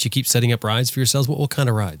ever since. You keep setting up rides for yourselves. What kind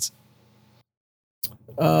of rides?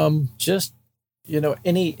 Just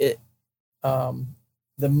the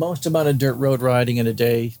most amount of dirt road riding in a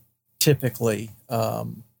day, typically.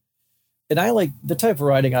 And I like the type of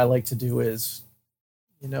riding I like to do is,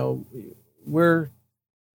 my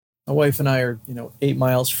wife and I are 8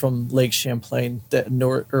 miles from Lake Champlain, the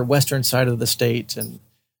north or western side of the state, and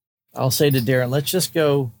I'll say to Darren, let's just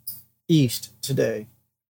go east today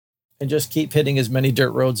and just keep hitting as many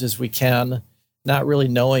dirt roads as we can, not really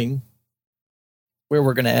knowing where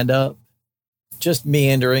we're going to end up, just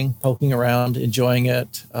meandering, poking around, enjoying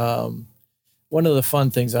it. One of the fun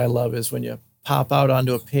things I love is when you pop out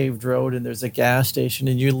onto a paved road and there's a gas station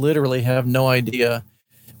and you literally have no idea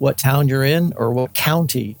what town you're in or what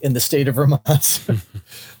county in the state of Vermont.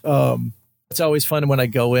 It's always fun when I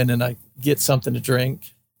go in and I get something to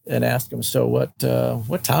drink and ask them, so what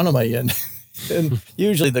town am I in? And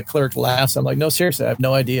usually the clerk laughs. I'm like, no, seriously, I have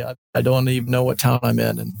no idea. I don't even know what town I'm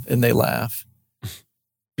in. And they laugh.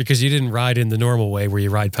 Because you didn't ride in the normal way where you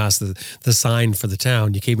ride past the sign for the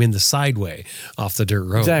town. You came in the side way off the dirt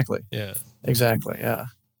road. Exactly. Yeah. Exactly. Yeah.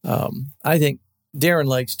 I think Darren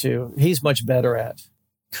likes to, he's much better at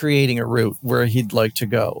creating a route where he'd like to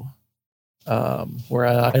go. Where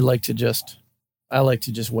I like to just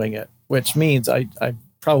wing it, which means I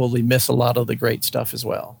probably miss a lot of the great stuff as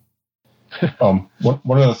well. One of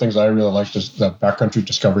the things I really liked is that Backcountry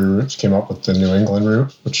Discovery Routes came up with the New England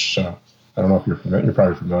route, which I don't know if you're familiar. You're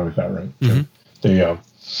probably familiar with that, right? Mm-hmm.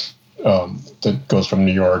 That goes from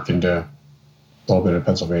New York into a little bit of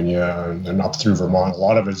Pennsylvania and up through Vermont. A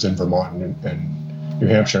lot of it's in Vermont and New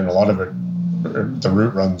Hampshire, and a lot of it, the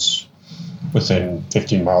route runs within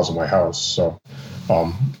 15 miles of my house. So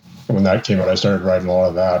when that came out, I started riding a lot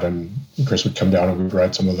of that, and Chris would come down and we'd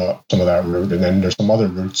ride some of that route. And then there's some other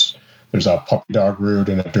routes. There's a puppy dog route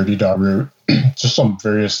and a dirty dog route. Just some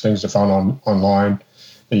various things I found online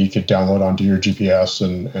that you could download onto your GPS,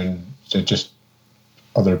 and it just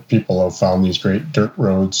other people have found these great dirt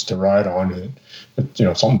roads to ride on, and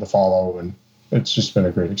something to follow, and it's just been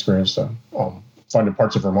a great experience to find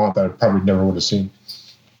parts of Vermont that I probably never would have seen.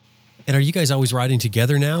 And are you guys always riding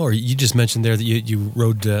together now, or you just mentioned there that you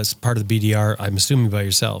rode as part of the BDR? I'm assuming by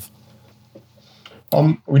yourself.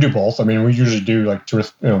 We do both. I mean, we usually do like two,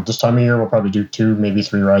 this time of year, we'll probably do 2, maybe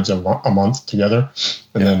 3 rides a month together.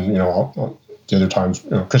 And then, the other times,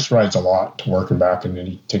 Chris rides a lot to work and back, and then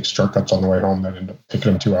he takes shortcuts on the way home that end up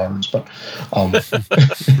taking him 2 hours. But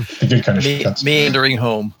the good kind of shortcuts. Meandering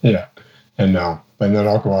home. Yeah. And then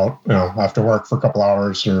I'll go out, after work for a couple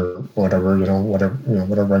hours or whatever,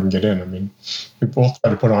 whatever I can get in. I mean, we both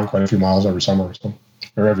try to put on quite a few miles every summer,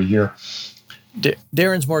 or every year.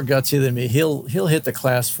 Darren's more gutsy than me. He'll hit the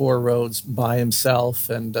class 4 roads by himself,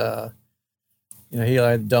 and he'll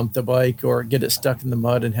either dump the bike or get it stuck in the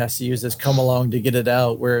mud and has to use his come along to get it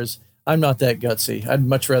out. Whereas I'm not that gutsy. I'd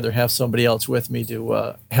much rather have somebody else with me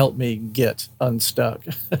to help me get unstuck.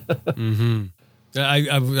 Mm-hmm.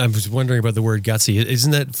 I was wondering about the word gutsy.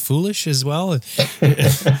 Isn't that foolish as well?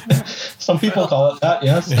 Some people call it that,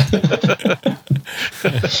 yes.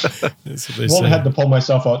 That's what they Well, say. I had to pull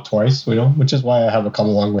myself out twice, which is why I have a come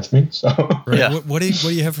along with me. So, Right. Yeah. What do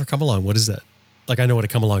you have for come along? What is that? Like, I know what a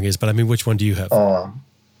come along is, but I mean, which one do you have?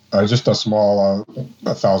 just a small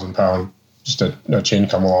 1,000 pound, just a chain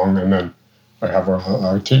come along, and then I have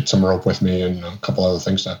I take some rope with me and a couple other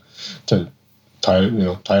things to tie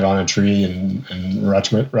it on a tree and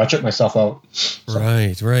ratchet myself out. So.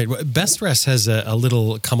 Right. Best Rest has a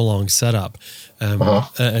little come along setup, an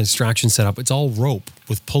extraction setup. It's all rope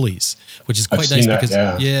with pulleys, which is quite nice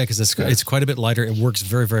because it's quite a bit lighter. It works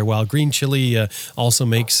very, very well. Green Chili also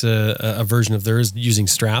makes a version of theirs using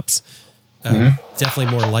straps. Definitely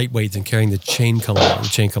more lightweight than carrying the chain come along. The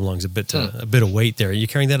chain come along is a bit of weight there. Are you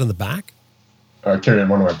carrying that on the back? I carry it in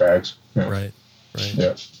one of my bags. Yeah. Right.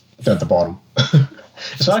 Yeah, at the bottom.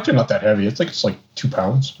 It's actually not that heavy. It's like 2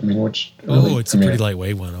 pounds. I mean, which really, it's a pretty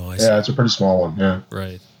lightweight one. Oh, I see. Yeah, it's a pretty small one. Yeah.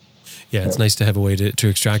 Right. Yeah, it's nice to have a way to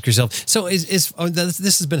extract yourself. So this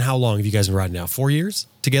has been how long have you guys been riding now? 4 years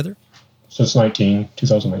together? Since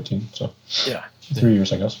 2019. So Yeah. 3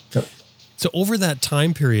 years, I guess. Yep. So over that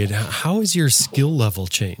time period, how has your skill level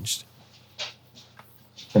changed?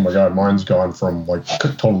 Oh my God, mine's gone from like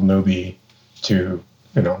total newbie to,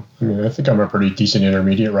 I think I'm a pretty decent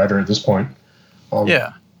intermediate rider at this point.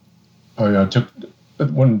 I took,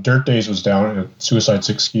 when Dirt Days was down at Suicide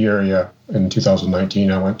Six ski area in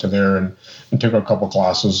 2019, I went to there and took a couple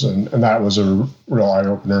classes, and that was a real eye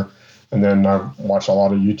opener. And then I've watched a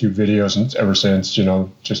lot of YouTube videos and ever since,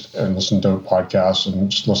 and listened to podcasts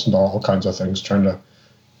and just listened to all kinds of things, trying to,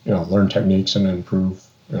 learn techniques and improve,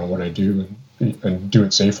 what I do and do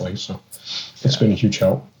it safely. So it's been a huge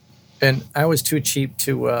help. And I was too cheap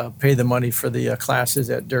to pay the money for the classes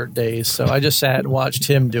at Dirt Days, so I just sat and watched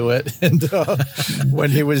him do it. And when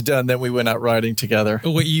he was done, then we went out riding together.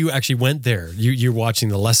 Oh, wait, you actually went there. You're watching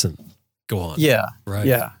the lesson go on. Yeah. Right.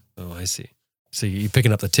 Yeah. Oh, I see. So you're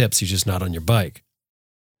picking up the tips. You're just not on your bike.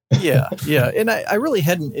 Yeah. And I really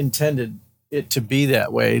hadn't intended it to be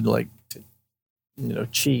that way, like to,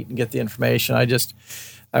 cheat and get the information.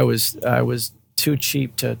 I was too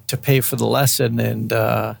cheap to pay for the lesson, and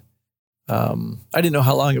I didn't know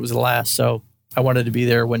how long it was going to last, so I wanted to be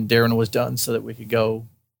there when Darren was done so that we could go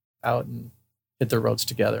out and hit the roads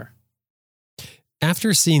together.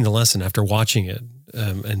 After seeing the lesson, after watching it,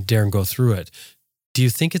 and Darren go through it, do you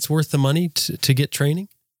think it's worth the money to get training?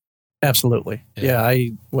 Absolutely. Yeah.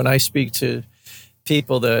 When I speak to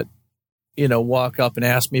people that, walk up and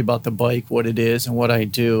ask me about the bike, what it is and what I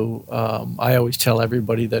do, I always tell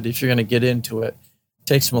everybody that if you're going to get into it,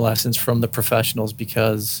 take some lessons from the professionals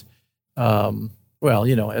because as we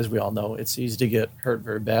all know, it's easy to get hurt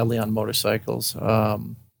very badly on motorcycles.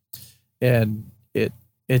 And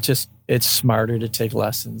it's smarter to take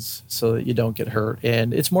lessons so that you don't get hurt,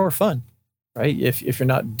 and it's more fun, right? If you're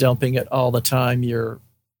not dumping it all the time, you're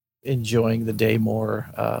enjoying the day more.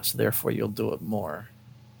 So therefore you'll do it more.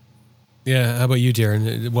 Yeah. How about you,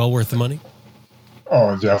 Darren? Well worth the money?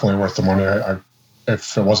 Oh, definitely worth the money.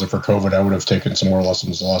 If it wasn't for COVID, I would have taken some more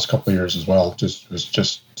lessons the last couple of years as well. It was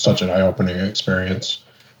just such an eye-opening experience.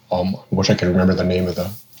 I wish I could remember the name of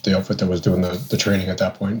the outfit that was doing the training at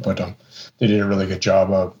that point, but they did a really good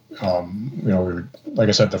job of, like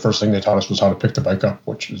I said, the first thing they taught us was how to pick the bike up,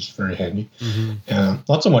 which is very handy. Mm-hmm. And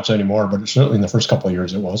not so much anymore, but certainly in the first couple of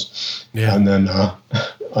years it was. Yeah. And then,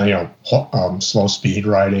 slow speed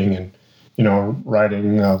riding and,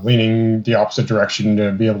 riding, leaning the opposite direction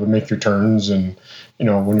to be able to make your turns. And,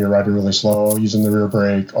 when you're riding really slow, using the rear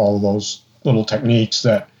brake, all of those little techniques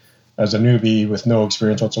that as a newbie with no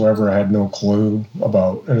experience whatsoever, I had no clue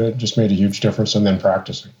about. And it just made a huge difference. And then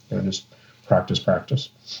practicing, just practice.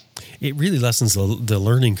 It really lessens the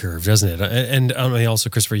learning curve, doesn't it? And also,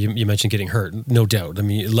 Christopher, you mentioned getting hurt. No doubt. I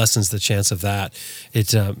mean, it lessens the chance of that.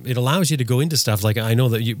 It allows you to go into stuff like, I know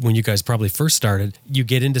that when you guys probably first started, you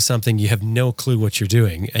get into something, you have no clue what you're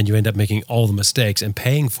doing, and you end up making all the mistakes and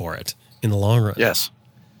paying for it in the long run. Yes.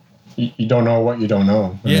 You don't know what you don't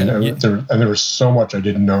know. There was so much I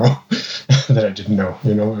didn't know that I didn't know.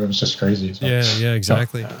 It was just crazy. So. Yeah,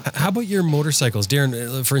 exactly. How about your motorcycles,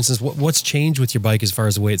 Darren? For instance, what's changed with your bike as far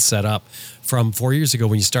as the way it's set up from 4 years ago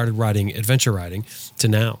when you started riding adventure riding to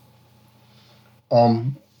now?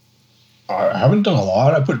 I haven't done a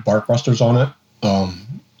lot. I put bark busters on it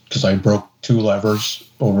because I broke 2 levers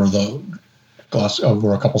over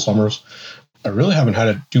a couple summers. I really haven't had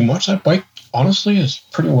to do much. That bike, honestly, is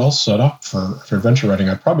pretty well set up for adventure riding.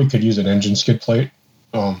 I probably could use an engine skid plate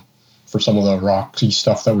for some of the rocky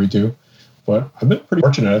stuff that we do. But I've been pretty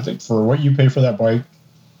fortunate, I think, for what you pay for that bike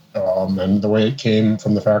and the way it came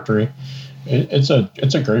from the factory. It's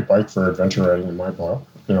a great bike for adventure riding in my book.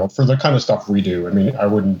 You know, for the kind of stuff we do. I mean, I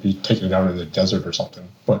wouldn't be taking it down in the desert or something,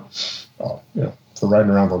 but you know, for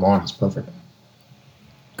riding around Vermont, it's perfect.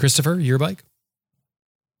 Christopher, your bike?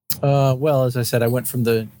 Well, as I said, I went from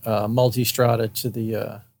the Multistrada to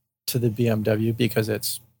the BMW because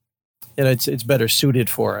it's better suited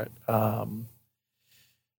for it. You've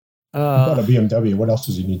got a BMW. What else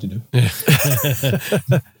does he need to do?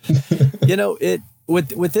 You know,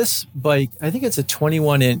 with this bike, I think it's a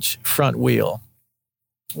 21-inch front wheel.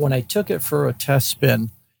 When I took it for a test spin,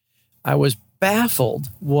 I was baffled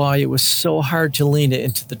why it was so hard to lean it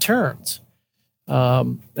into the turns.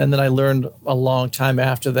 And then I learned a long time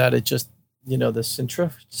after that, it just, you know, the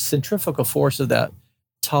centrifugal force of that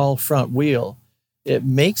tall front wheel, it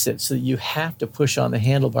makes it so that you have to push on the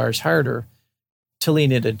handlebars harder to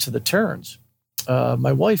lean it into the turns.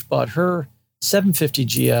 My wife bought her 750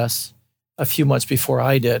 GS a few months before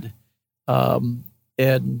I did.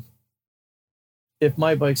 And if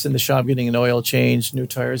my bike's in the shop getting an oil change, new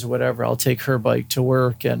tires or whatever, I'll take her bike to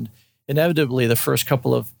work. And inevitably, the first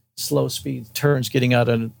couple of slow speed turns getting out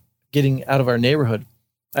of our neighborhood,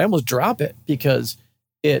 I almost drop it because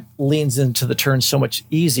it leans into the turn so much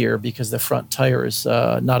easier because the front tire is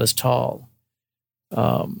not as tall.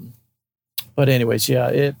 But anyways,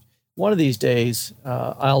 yeah, one of these days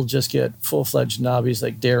I'll just get full-fledged knobbies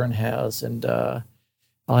like Darren has, and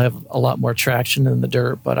I'll have a lot more traction in the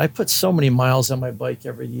dirt. But I put so many miles on my bike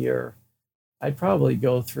every year, I'd probably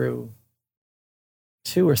go through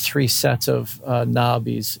 2 or 3 sets of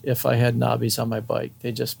knobbies if I had knobbies on my bike.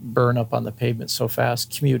 They just burn up on the pavement so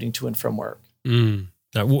fast commuting to and from work.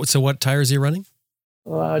 So what tires are you running?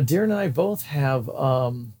 Darren and I both have,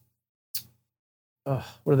 what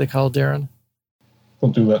are they called, Darren?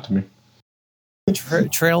 Don't do that to me.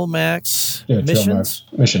 Trail Max Missions? Trail Max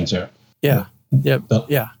Missions, yeah. Yeah.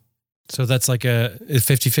 Yeah. So that's like a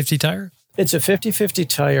 50-50 tire? It's a 50-50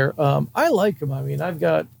 tire. I like them. I mean, I've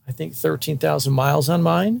got, I think, 13,000 miles on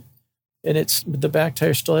mine, and the back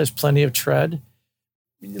tire still has plenty of tread.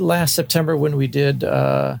 Last September when we did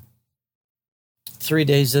 3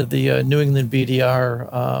 days of the New England BDR,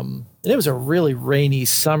 and it was a really rainy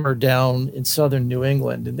summer down in southern New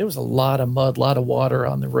England, and there was a lot of mud, a lot of water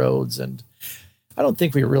on the roads, and I don't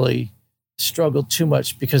think we really struggled too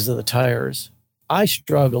much because of the tires. I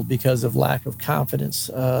struggled because of lack of confidence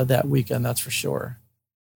that weekend, that's for sure.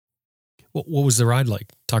 What was the ride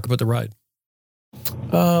like? Talk about the ride.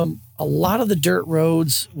 A lot of the dirt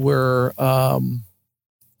roads were a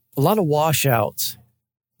lot of washouts,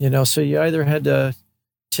 you know, so you either had to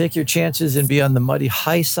take your chances and be on the muddy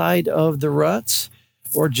high side of the ruts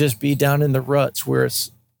or just be down in the ruts where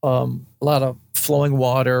it's a lot of flowing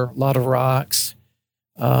water, a lot of rocks.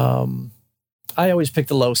 I always pick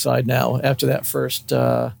the low side now after that first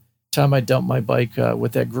time I dumped my bike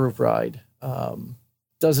with that group ride.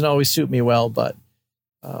 Doesn't always suit me well, but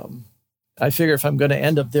I figure if I'm going to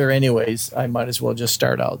end up there anyways, I might as well just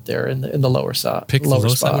start out there in the lower side. Pick the low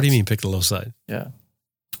side? What do you mean pick the low side? Yeah.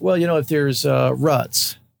 Well, you know, if there's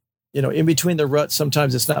ruts, you know, in between the ruts,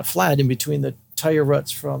 sometimes it's not flat. In between the tire ruts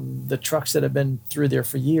from the trucks that have been through there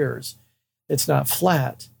for years, it's not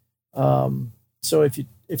flat. So if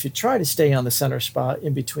you try to stay on the center spot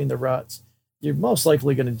in between the ruts, you're most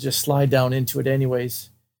likely going to just slide down into it anyways.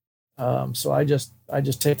 So I just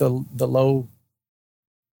take the low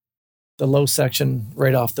section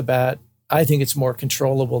right off the bat. I think it's more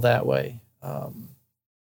controllable that way.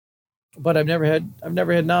 But I've never had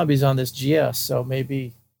knobbies on this GS, so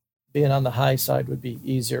maybe being on the high side would be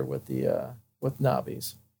easier with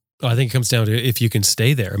knobbies. I think it comes down to if you can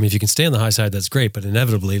stay there. I mean, if you can stay on the high side, that's great. But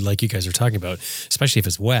inevitably, like you guys are talking about, especially if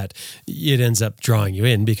it's wet, it ends up drawing you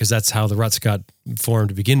in because that's how the ruts got formed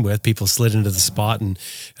to begin with. People slid into the spot and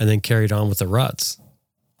then carried on with the ruts.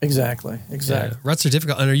 Exactly. Yeah, ruts are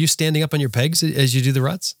difficult. And are you standing up on your pegs as you do the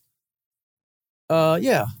ruts?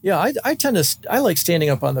 Yeah. I like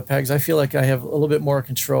standing up on the pegs. I feel like I have a little bit more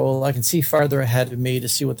control. I can see farther ahead of me to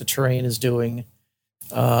see what the terrain is doing.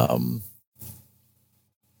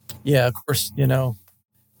 Yeah, of course, you know,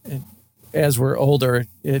 as we're older,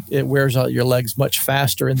 it wears out your legs much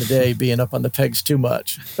faster in the day being up on the pegs too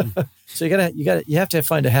much. So you have to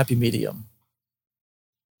find a happy medium.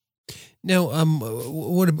 Now,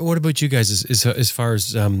 what about you guys as far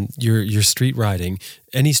as your street riding?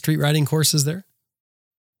 Any street riding courses there?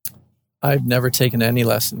 I've never taken any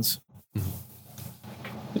lessons.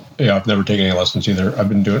 Yeah, I've never taken any lessons either. I've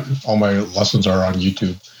been doing all my lessons are on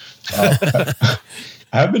YouTube.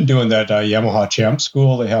 I have been doing that Yamaha Champ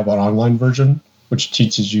School. They have an online version which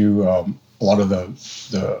teaches you a lot of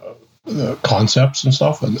the concepts and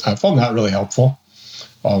stuff, and I found that really helpful.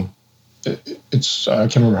 It's I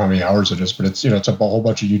can't remember how many hours it is, but it's it's a whole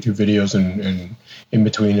bunch of YouTube videos and in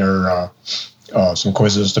between are some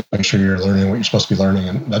quizzes to make sure you're learning what you're supposed to be learning,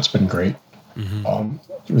 and that's been great.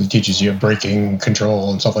 It really teaches you braking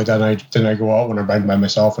control and stuff like that. And then I go out when I'm by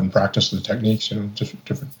myself and practice the techniques, just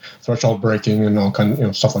different threshold braking and all kind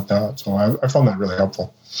of stuff like that. So I found that really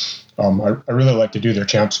helpful. I really like to do their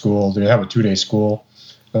champ school. They have a 2-day school.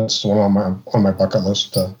 That's one on my bucket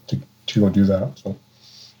list to go do that. So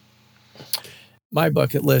my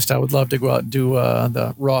bucket list, I would love to go out and do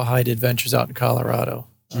the rawhide adventures out in Colorado.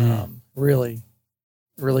 Really,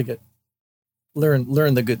 really good. Learn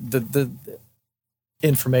the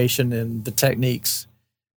information and the techniques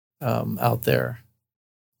out there.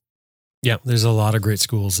 Yeah, there's a lot of great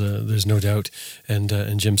schools. There's no doubt, and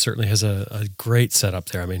Jim certainly has a great setup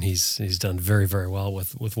there. I mean, he's done very, very well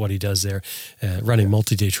with what he does there, running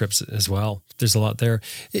multi-day trips as well. There's a lot there.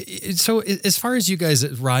 So, as far as you guys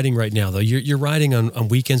riding right now, though, you're riding on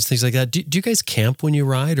weekends, things like that. Do you guys camp when you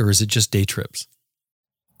ride, or is it just day trips?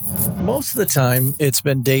 Most of the time, it's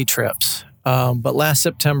been day trips. But last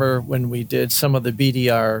September, when we did some of the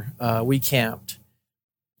BDR, we camped,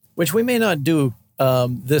 which we may not do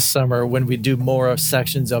this summer when we do more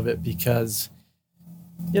sections of it, because,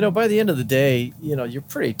 by the end of the day, you're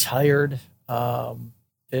pretty tired. You're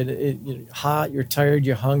hot, you're tired,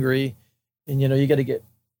 you're hungry, and, you got to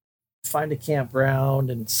find a campground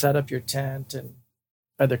and set up your tent and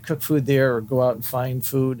either cook food there or go out and find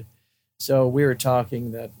food. So we were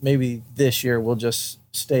talking that maybe this year we'll just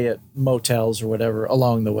stay at motels or whatever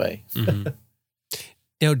along the way. Mm-hmm.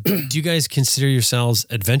 Now, do you guys consider yourselves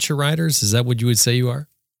adventure riders? Is that what you would say you are?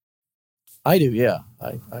 I do, yeah.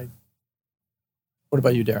 I What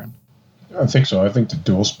about you, Darren? I think so. I think the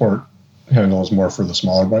dual sport handle is more for the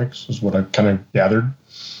smaller bikes, is what I've kind of gathered.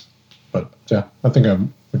 But yeah, I think I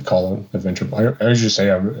would call it adventure. I usually say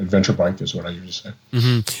an adventure bike is what I usually say.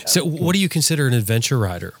 Mm-hmm. Yeah. So what do you consider an adventure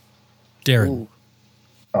rider, Darren?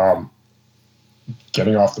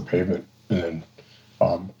 Getting off the pavement, and then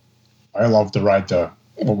I love to ride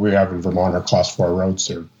what we have in Vermont are Class 4 roads.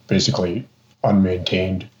 They're basically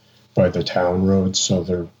unmaintained by the town roads, so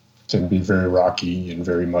they can be very rocky and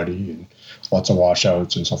very muddy and lots of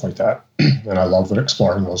washouts and stuff like that. And I love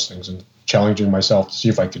exploring those things and challenging myself to see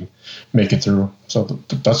if I can make it through. So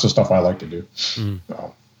that's the stuff I like to do.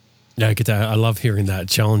 Yeah, I get that. I love hearing that.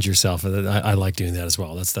 Challenge yourself. I like doing that as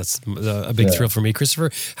well. That's a big thrill for me.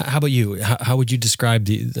 Christopher, how about you? How would you describe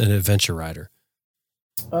an adventure rider?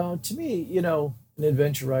 To me, an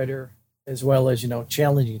adventure rider, as well as,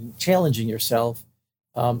 challenging yourself,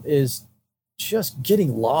 is just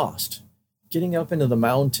getting lost, getting up into the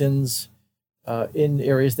mountains, in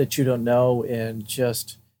areas that you don't know, and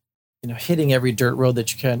just, hitting every dirt road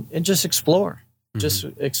that you can and just explore. Mm-hmm. Just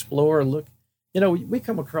explore, look. We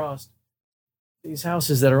come across these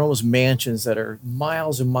houses that are almost mansions that are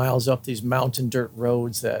miles and miles up these mountain dirt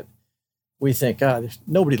roads that we think, God,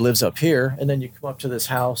 nobody lives up here. And then you come up to this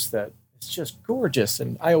house that it's just gorgeous.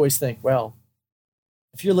 And I always think, well,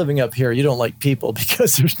 if you're living up here, you don't like people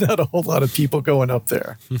because there's not a whole lot of people going up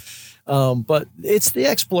there. But it's the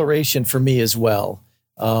exploration for me as well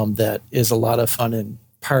that is a lot of fun and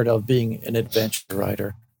part of being an adventure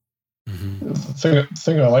rider. Mm-hmm. The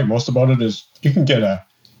thing I like most about it is you can get a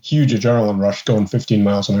huge adrenaline rush going 15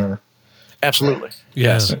 miles an hour. Absolutely.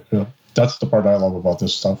 Yes. That's the part I love about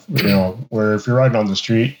this stuff. Where if you're riding on the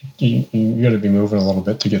street, you got to be moving a little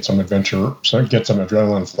bit to get some adventure, so get some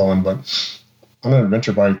adrenaline flowing. But on an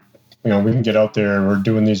adventure bike, we can get out there. We're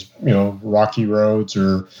doing these, rocky roads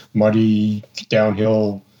or muddy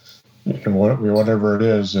downhill, whatever it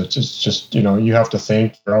is. It's just you have to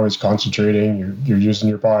think. You're always concentrating. You're using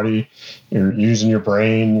your body. You're using your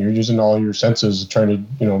brain. You're using all your senses, trying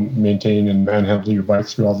to maintain and manhandle your bike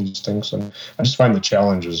through all these things. And I just find the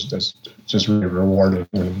challenge is just really rewarding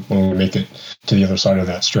when we make it to the other side of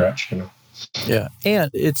that stretch. Yeah, and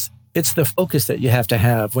it's the focus that you have to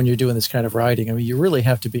have when you're doing this kind of riding. I mean, you really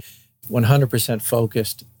have to be 100%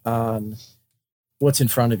 focused on what's in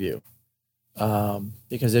front of you.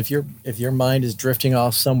 Because if your mind is drifting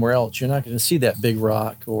off somewhere else, you're not going to see that big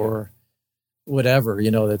rock or whatever,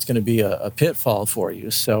 that's going to be a pitfall for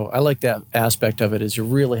you. So I like that aspect of it, is you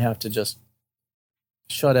really have to just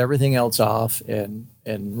shut everything else off and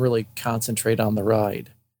really concentrate on the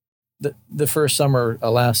ride. The first summer,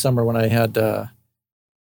 last summer, when I had,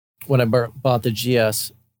 when I bought the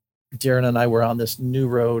GS, Darren and I were on this new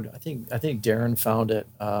road. I think Darren found it.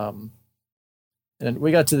 And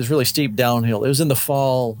we got to this really steep downhill. It was in the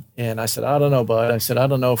fall. And I said, I don't know, bud. I said, I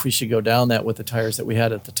don't know if we should go down that with the tires that we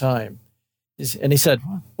had at the time. And he said,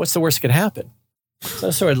 what's the worst that could happen? So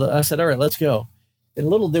I said, all right, let's go. And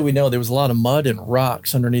little did we know there was a lot of mud and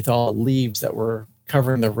rocks underneath all the leaves that were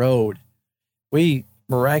covering the road. We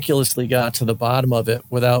miraculously got to the bottom of it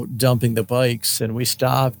without dumping the bikes. And we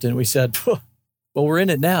stopped and we said, well, we're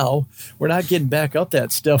in it now. We're not getting back up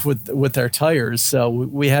that stuff with our tires. So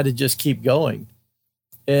we had to just keep going.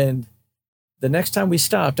 And the next time we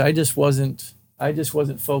stopped, I just wasn't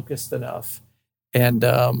focused enough. And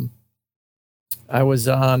I was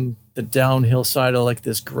on the downhill side of like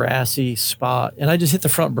this grassy spot, and I just hit the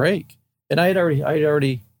front brake. And I had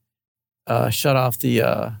already shut off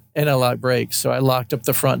the anti-lock brakes. So I locked up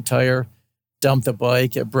the front tire, dumped the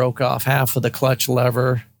bike. It broke off half of the clutch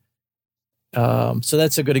lever. So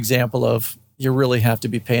that's a good example of you really have to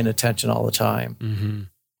be paying attention all the time. Mm-hmm.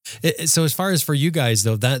 So as far as for you guys,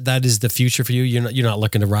 though, that is the future for you. You're not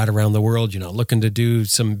looking to ride around the world. You're not looking to do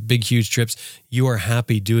some big, huge trips. You are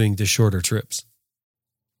happy doing the shorter trips.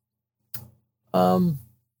 One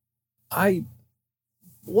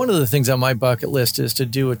of the things on my bucket list is to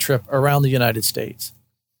do a trip around the United States.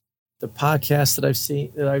 The podcasts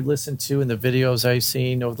that I've listened to, and the videos I've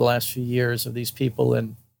seen over the last few years of these people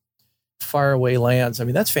in faraway lands. I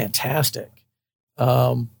mean, that's fantastic.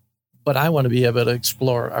 But I want to be able to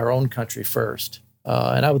explore our own country first.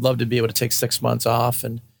 And I would love to be able to take 6 months off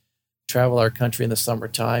and travel our country in the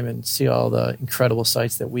summertime and see all the incredible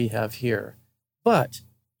sights that we have here. But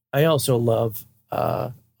I also love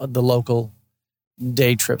the local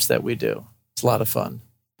day trips that we do. It's a lot of fun.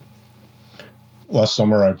 Last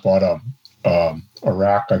summer, I bought a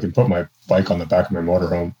rack. I could put my bike on the back of my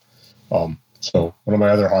motorhome. So one of my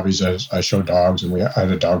other hobbies is I show dogs, and I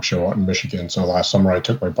had a dog show out in Michigan. So last summer I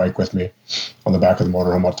took my bike with me on the back of the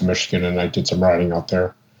motorhome out to Michigan, and I did some riding out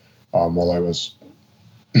there while I was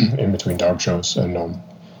in between dog shows. And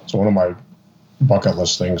so one of my bucket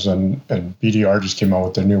list things, and BDR just came out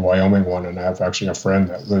with the new Wyoming one, and I have actually a friend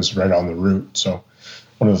that lives right on the route. So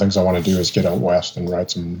one of the things I want to do is get out west and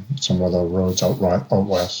ride some of the roads out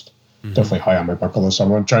west. Mm-hmm. Definitely high on my bucket list.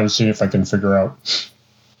 I'm trying to see if I can figure out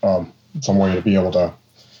some way to be able to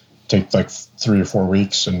take like 3 or 4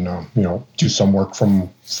 weeks and do some work from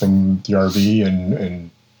the RV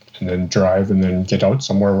and then drive and then get out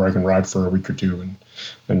somewhere where I can ride for a week or two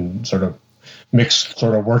and sort of mix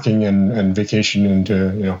sort of working and vacation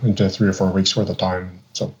into 3 or 4 weeks worth of time.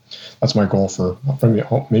 So that's my goal for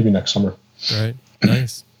maybe next summer. Right.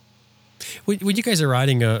 Nice. When you guys are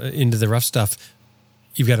riding into the rough stuff,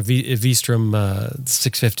 you've got a V-Strom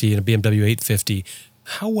 650 and a BMW 850.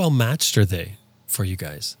 How well matched are they for you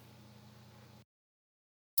guys?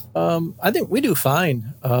 I think we do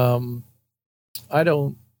fine. I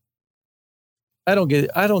don't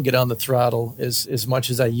get on the throttle as much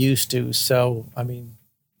as I used to. So, I mean,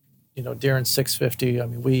 Darren's 650. I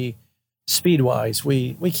mean, we speed wise,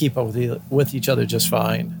 we keep up with each other just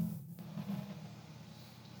fine.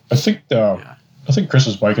 I think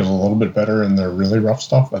Chris's bike is a little bit better in the really rough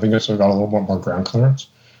stuff. I think it's got a little bit more ground clearance,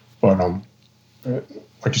 but like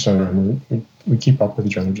you said, I mean, we keep up with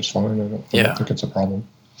each other just fine. I don't think it's a problem.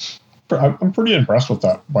 But I'm pretty impressed with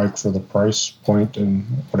that bike for the price point and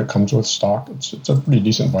what it comes with stock. It's a pretty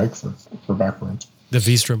decent bike for backroads. The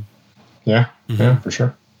V-Strom. Yeah, mm-hmm. Yeah, for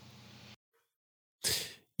sure.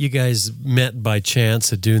 You guys met by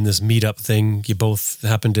chance at doing this meetup thing. You both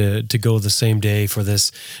happened to go the same day for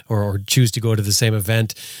this or choose to go to the same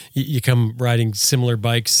event. You come riding similar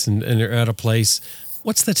bikes and are at a place.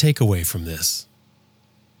 What's the takeaway from this?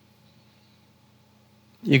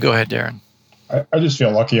 You go ahead, Darren. I just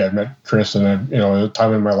feel lucky I met Chris, and a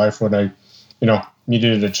time in my life when I,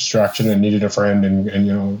 needed a distraction and needed a friend,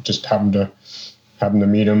 and just happened to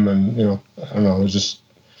meet him, and I don't know, it just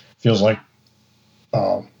feels like,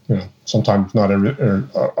 sometimes not every, or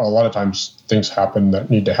a lot of times things happen that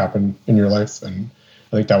need to happen in your life, and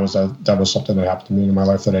I think that was something that happened to me in my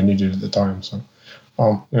life that I needed at the time. So,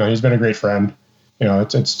 he's been a great friend.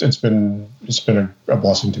 It's been a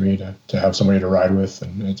blessing to me to have somebody to ride with,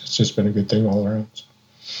 and it's just been a good thing all around.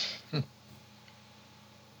 So.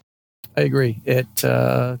 I agree.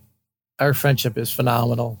 Our friendship is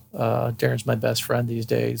phenomenal. Darren's my best friend these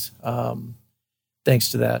days.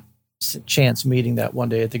 Thanks to that chance meeting that one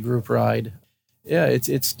day at the group ride. Yeah,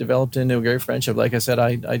 it's developed into a great friendship. Like I said,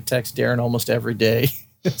 I text Darren almost every day.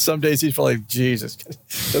 Some days he's probably, Jesus,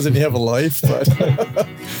 doesn't he have a life? But.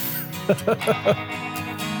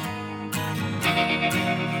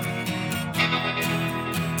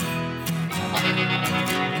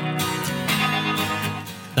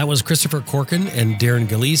 That was Christopher Corkin and Darren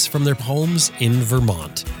Galeese from their homes in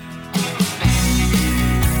Vermont.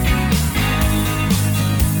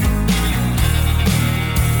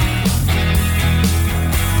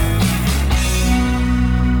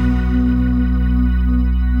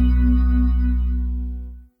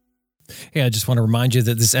 Hey, I just want to remind you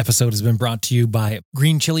that this episode has been brought to you by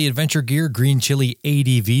Green Chili Adventure Gear,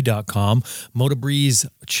 greenchiliadv.com, Motobreeze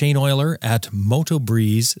Chain Oiler at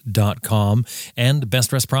motobreeze.com, and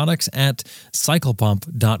Best Rest Products at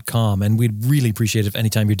cyclepump.com. And we'd really appreciate it if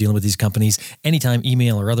anytime you're dealing with these companies, anytime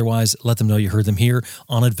email or otherwise, let them know you heard them here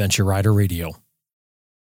on Adventure Rider Radio.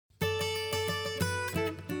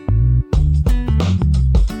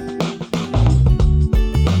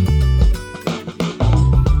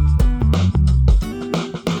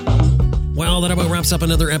 Well, that about wraps up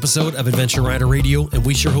another episode of Adventure Rider Radio, and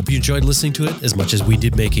we sure hope you enjoyed listening to it as much as we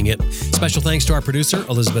did making it. Special thanks to our producer,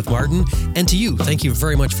 Elizabeth Martin, and to you. Thank you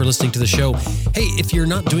very much for listening to the show. Hey, if you're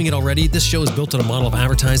not doing it already, this show is built on a model of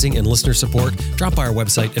advertising and listener support. Drop by our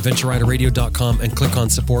website, adventureriderradio.com, and click on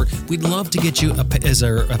support. We'd love to get you as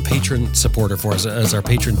a patron supporter for us, as our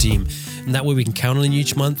patron team. And that way we can count on you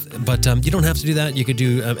each month. But you don't have to do that. You could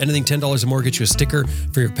do anything $10 or more, get you a sticker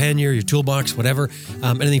for your pannier, your toolbox, whatever.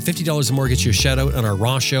 Anything $50 or more, get you a shout out on our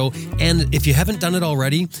Raw show. And if you haven't done it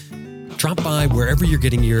already, drop by wherever you're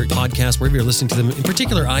getting your podcast, wherever you're listening to them, in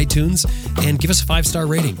particular iTunes, and give us a 5-star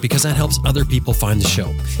rating because that helps other people find the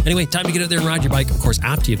show. Anyway, time to get out there and ride your bike. Of course,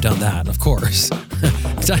 after you've done that, of course.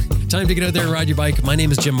 Time to get out there and ride your bike. My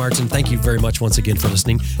name is Jim Martin. Thank you very much once again for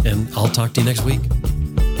listening, and I'll talk to you next week.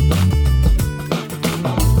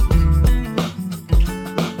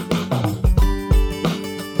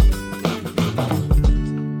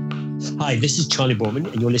 Hi, this is Charlie Borman,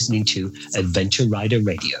 and you're listening to Adventure Rider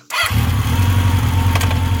Radio.